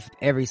of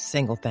every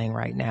single thing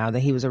right now.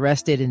 That he was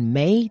arrested in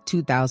May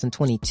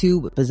 2022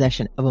 with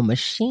possession of a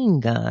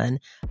machine gun,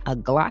 a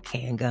Glock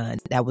handgun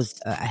that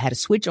had a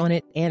switch on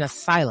it and a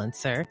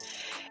silencer.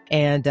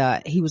 And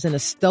he was in a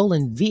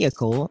stolen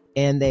vehicle,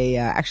 and they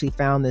actually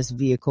found this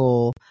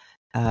vehicle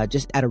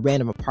just at a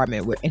random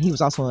apartment and he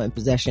was also in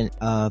possession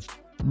of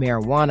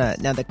marijuana.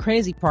 Now, the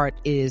crazy part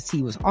is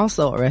he was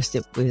also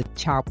arrested with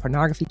child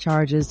pornography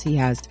charges. He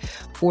has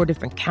 4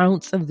 different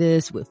counts of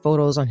this with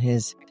photos on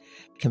his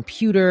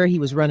computer. He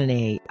was running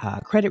a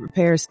credit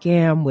repair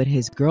scam with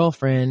his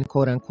girlfriend,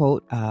 quote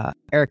unquote,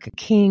 Erica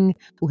King,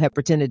 who had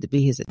pretended to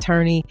be his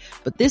attorney.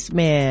 But this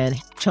man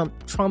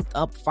trumped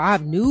up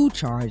 5 new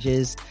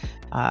charges,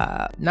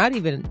 not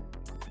even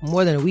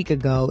more than a week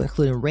ago,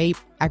 including rape,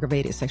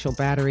 aggravated sexual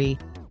battery,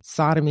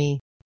 sodomy,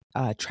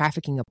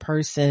 trafficking a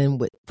person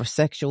for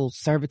sexual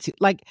servitude.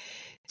 Like,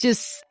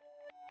 just,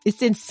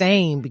 it's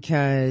insane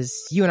because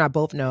you and I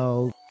both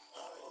know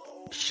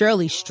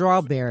Shirley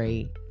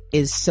Strawberry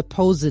is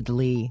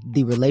supposedly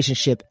the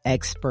relationship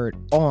expert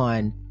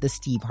on the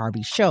Steve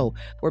Harvey Show,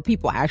 where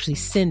people actually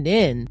send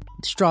in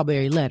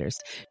strawberry letters.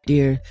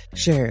 Dear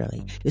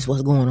Shirley, this is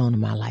what's going on in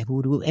my life.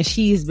 And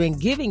she has been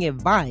giving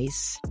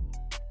advice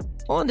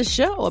on the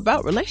show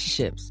about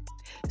relationships.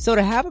 So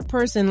to have a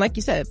person, like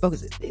you said,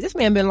 focus, this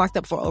man been locked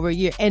up for over a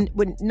year and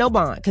with no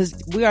bond, because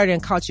we already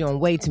caught you on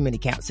way too many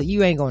counts. So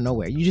you ain't going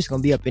nowhere. You're just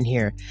going to be up in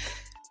here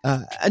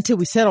until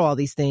we settle all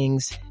these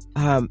things.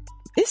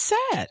 It's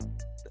sad.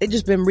 They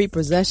just been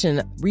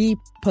repossessing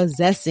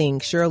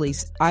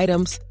Shirley's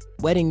items,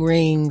 wedding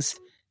rings,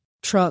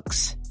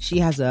 trucks. She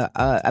has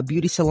a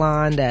beauty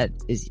salon that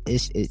is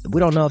we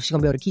don't know if she's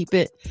gonna be able to keep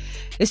it.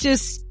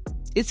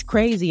 It's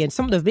crazy. And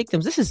some of the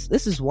victims, this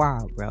is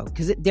wild, bro,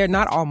 because they're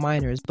not all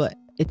minors, but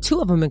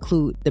 2 of them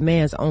include the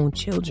man's own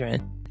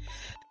children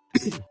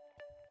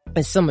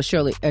and some of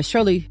Shirley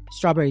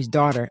Strawberry's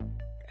daughter,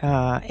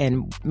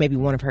 and maybe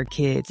one of her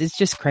kids. It's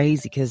just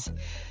crazy because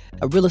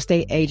a real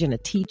estate agent, a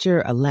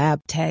teacher, a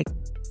lab tech,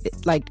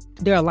 like,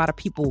 there are a lot of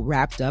people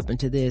wrapped up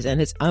into this,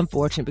 and it's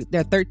unfortunate, but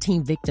there are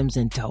 13 victims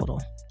in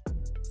total.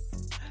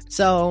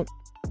 So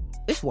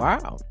it's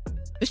wild.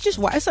 It's just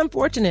why it's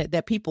unfortunate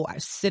that people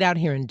sit out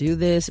here and do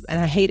this. And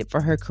I hate it for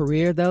her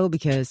career, though,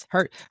 because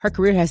her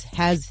career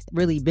has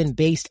really been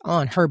based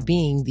on her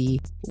being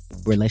the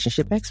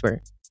relationship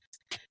expert.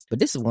 But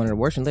this is one of the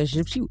worst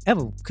relationships you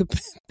ever could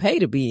pay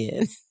to be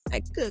in.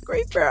 Like, good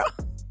grief, girl.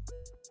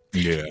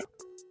 Yeah.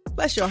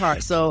 Bless your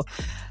heart. So,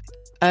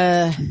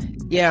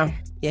 yeah,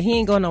 he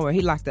ain't going nowhere.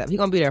 He locked up. He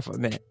gonna be there for a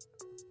minute.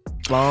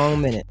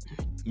 Long minute.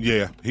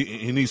 Yeah,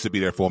 he needs to be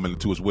there for a minute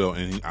too as well,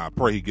 and I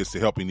pray he gets the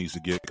help he needs to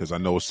get, because I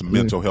know it's some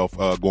mental health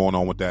going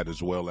on with that,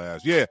 as well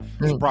as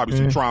there's probably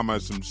some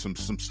trauma, some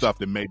stuff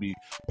that maybe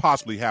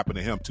possibly happened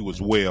to him too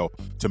as well,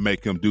 to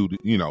make him do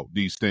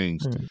these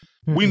things.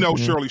 We know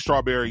Shirley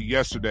Strawberry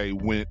yesterday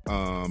went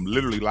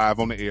literally live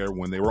on the air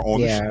when they were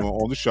on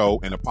the show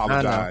and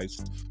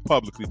apologized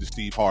publicly to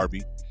Steve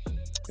Harvey.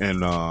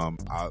 And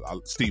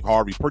Steve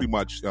Harvey, pretty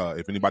much,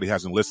 if anybody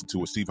hasn't listened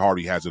to it, Steve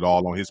Harvey has it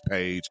all on his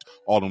page,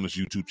 all on his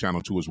YouTube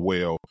channel too as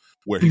well,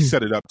 where he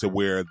set it up to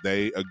where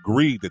they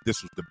agreed that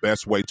this was the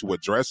best way to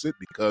address it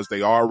because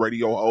they are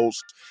radio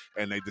hosts,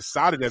 and they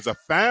decided as a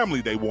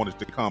family they wanted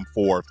to come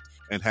forth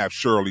and have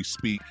Shirley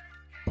speak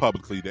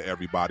publicly to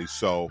everybody.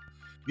 So,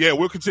 yeah,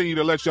 we'll continue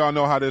to let y'all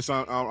know how this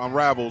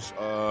unravels.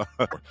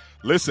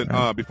 Listen,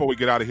 before we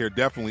get out of here,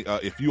 definitely,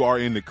 if you are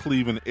in the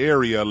Cleveland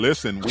area,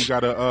 listen, we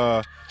got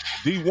a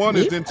D1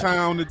 is in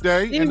town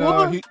today,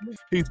 and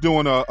he's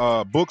doing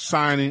a book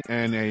signing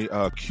and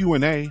a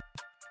Q&A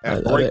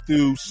at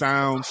Breakthrough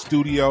Sound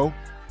Studio.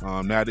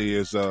 That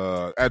is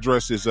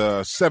address is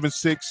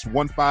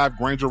 7615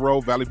 Granger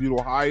Road, Valley View,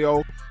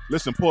 Ohio.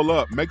 Listen, pull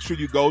up. Make sure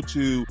you go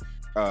to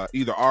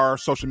either our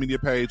social media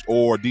page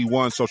or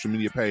D1 social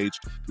media page.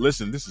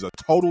 Listen, this is a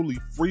totally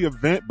free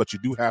event, but you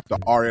do have to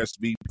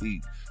RSVP.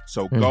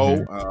 So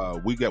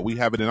go. We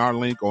have it in our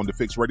link on the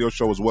Fix Radio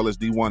Show, as well as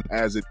D1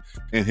 has it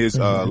in his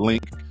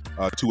link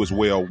too as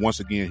well. Once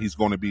again, he's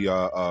going to be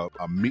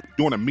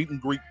doing a meet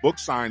and greet book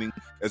signing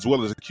as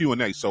well as a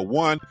Q&A. So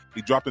one,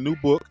 he dropped a new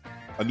book,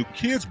 a new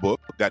kids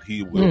book that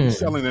he will be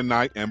selling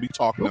tonight and be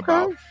talking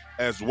about,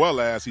 as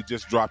well as he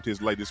just dropped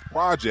his latest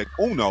project,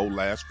 Uno,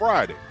 last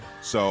Friday.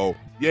 So,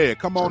 yeah,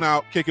 come on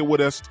out, kick it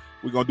with us.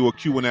 We're going to do a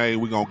Q&A.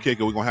 We're going to kick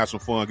it. We're going to have some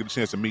fun, get a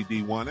chance to meet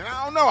D1. And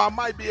I don't know, I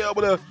might be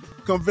able to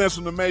convince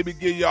him to maybe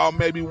give y'all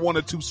maybe one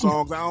or two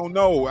songs. I don't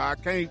know. I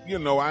can't,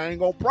 I ain't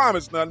going to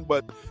promise nothing.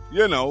 But,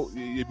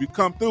 if you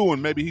come through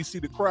and maybe he see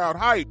the crowd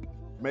hype,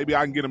 maybe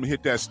I can get him to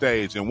hit that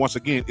stage. And once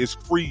again, it's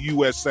free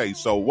USA.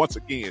 So, once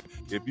again,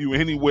 if you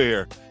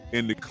anywhere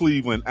in the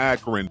Cleveland,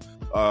 Akron,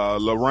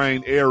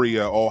 Lorain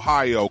area,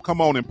 Ohio, come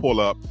on and pull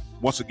up.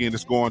 Once again,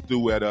 it's going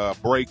through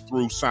at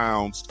Breakthrough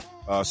Sounds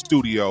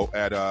Studio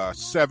at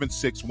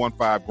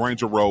 7615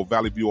 Granger Road,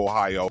 Valley View,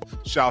 Ohio.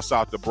 Shouts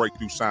out to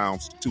Breakthrough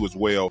Sounds too as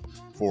well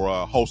for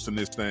hosting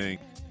this thing.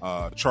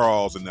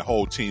 Charles and the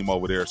whole team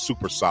over there,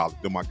 super solid.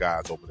 They're my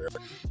guys over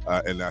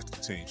there, and that's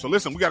the team. So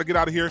listen, we got to get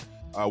out of here.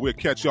 We'll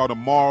catch y'all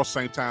tomorrow,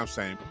 same time,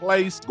 same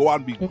place. Go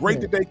out and be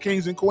great today,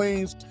 kings and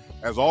queens.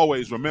 As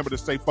always, remember to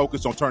stay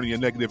focused on turning your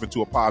negative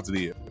into a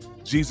positive.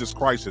 Jesus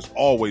Christ is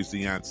always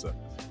the answer.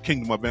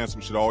 Kingdom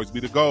advancement should always be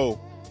the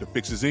goal. The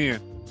Fix is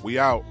in. We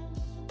out.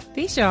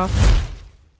 Peace, y'all.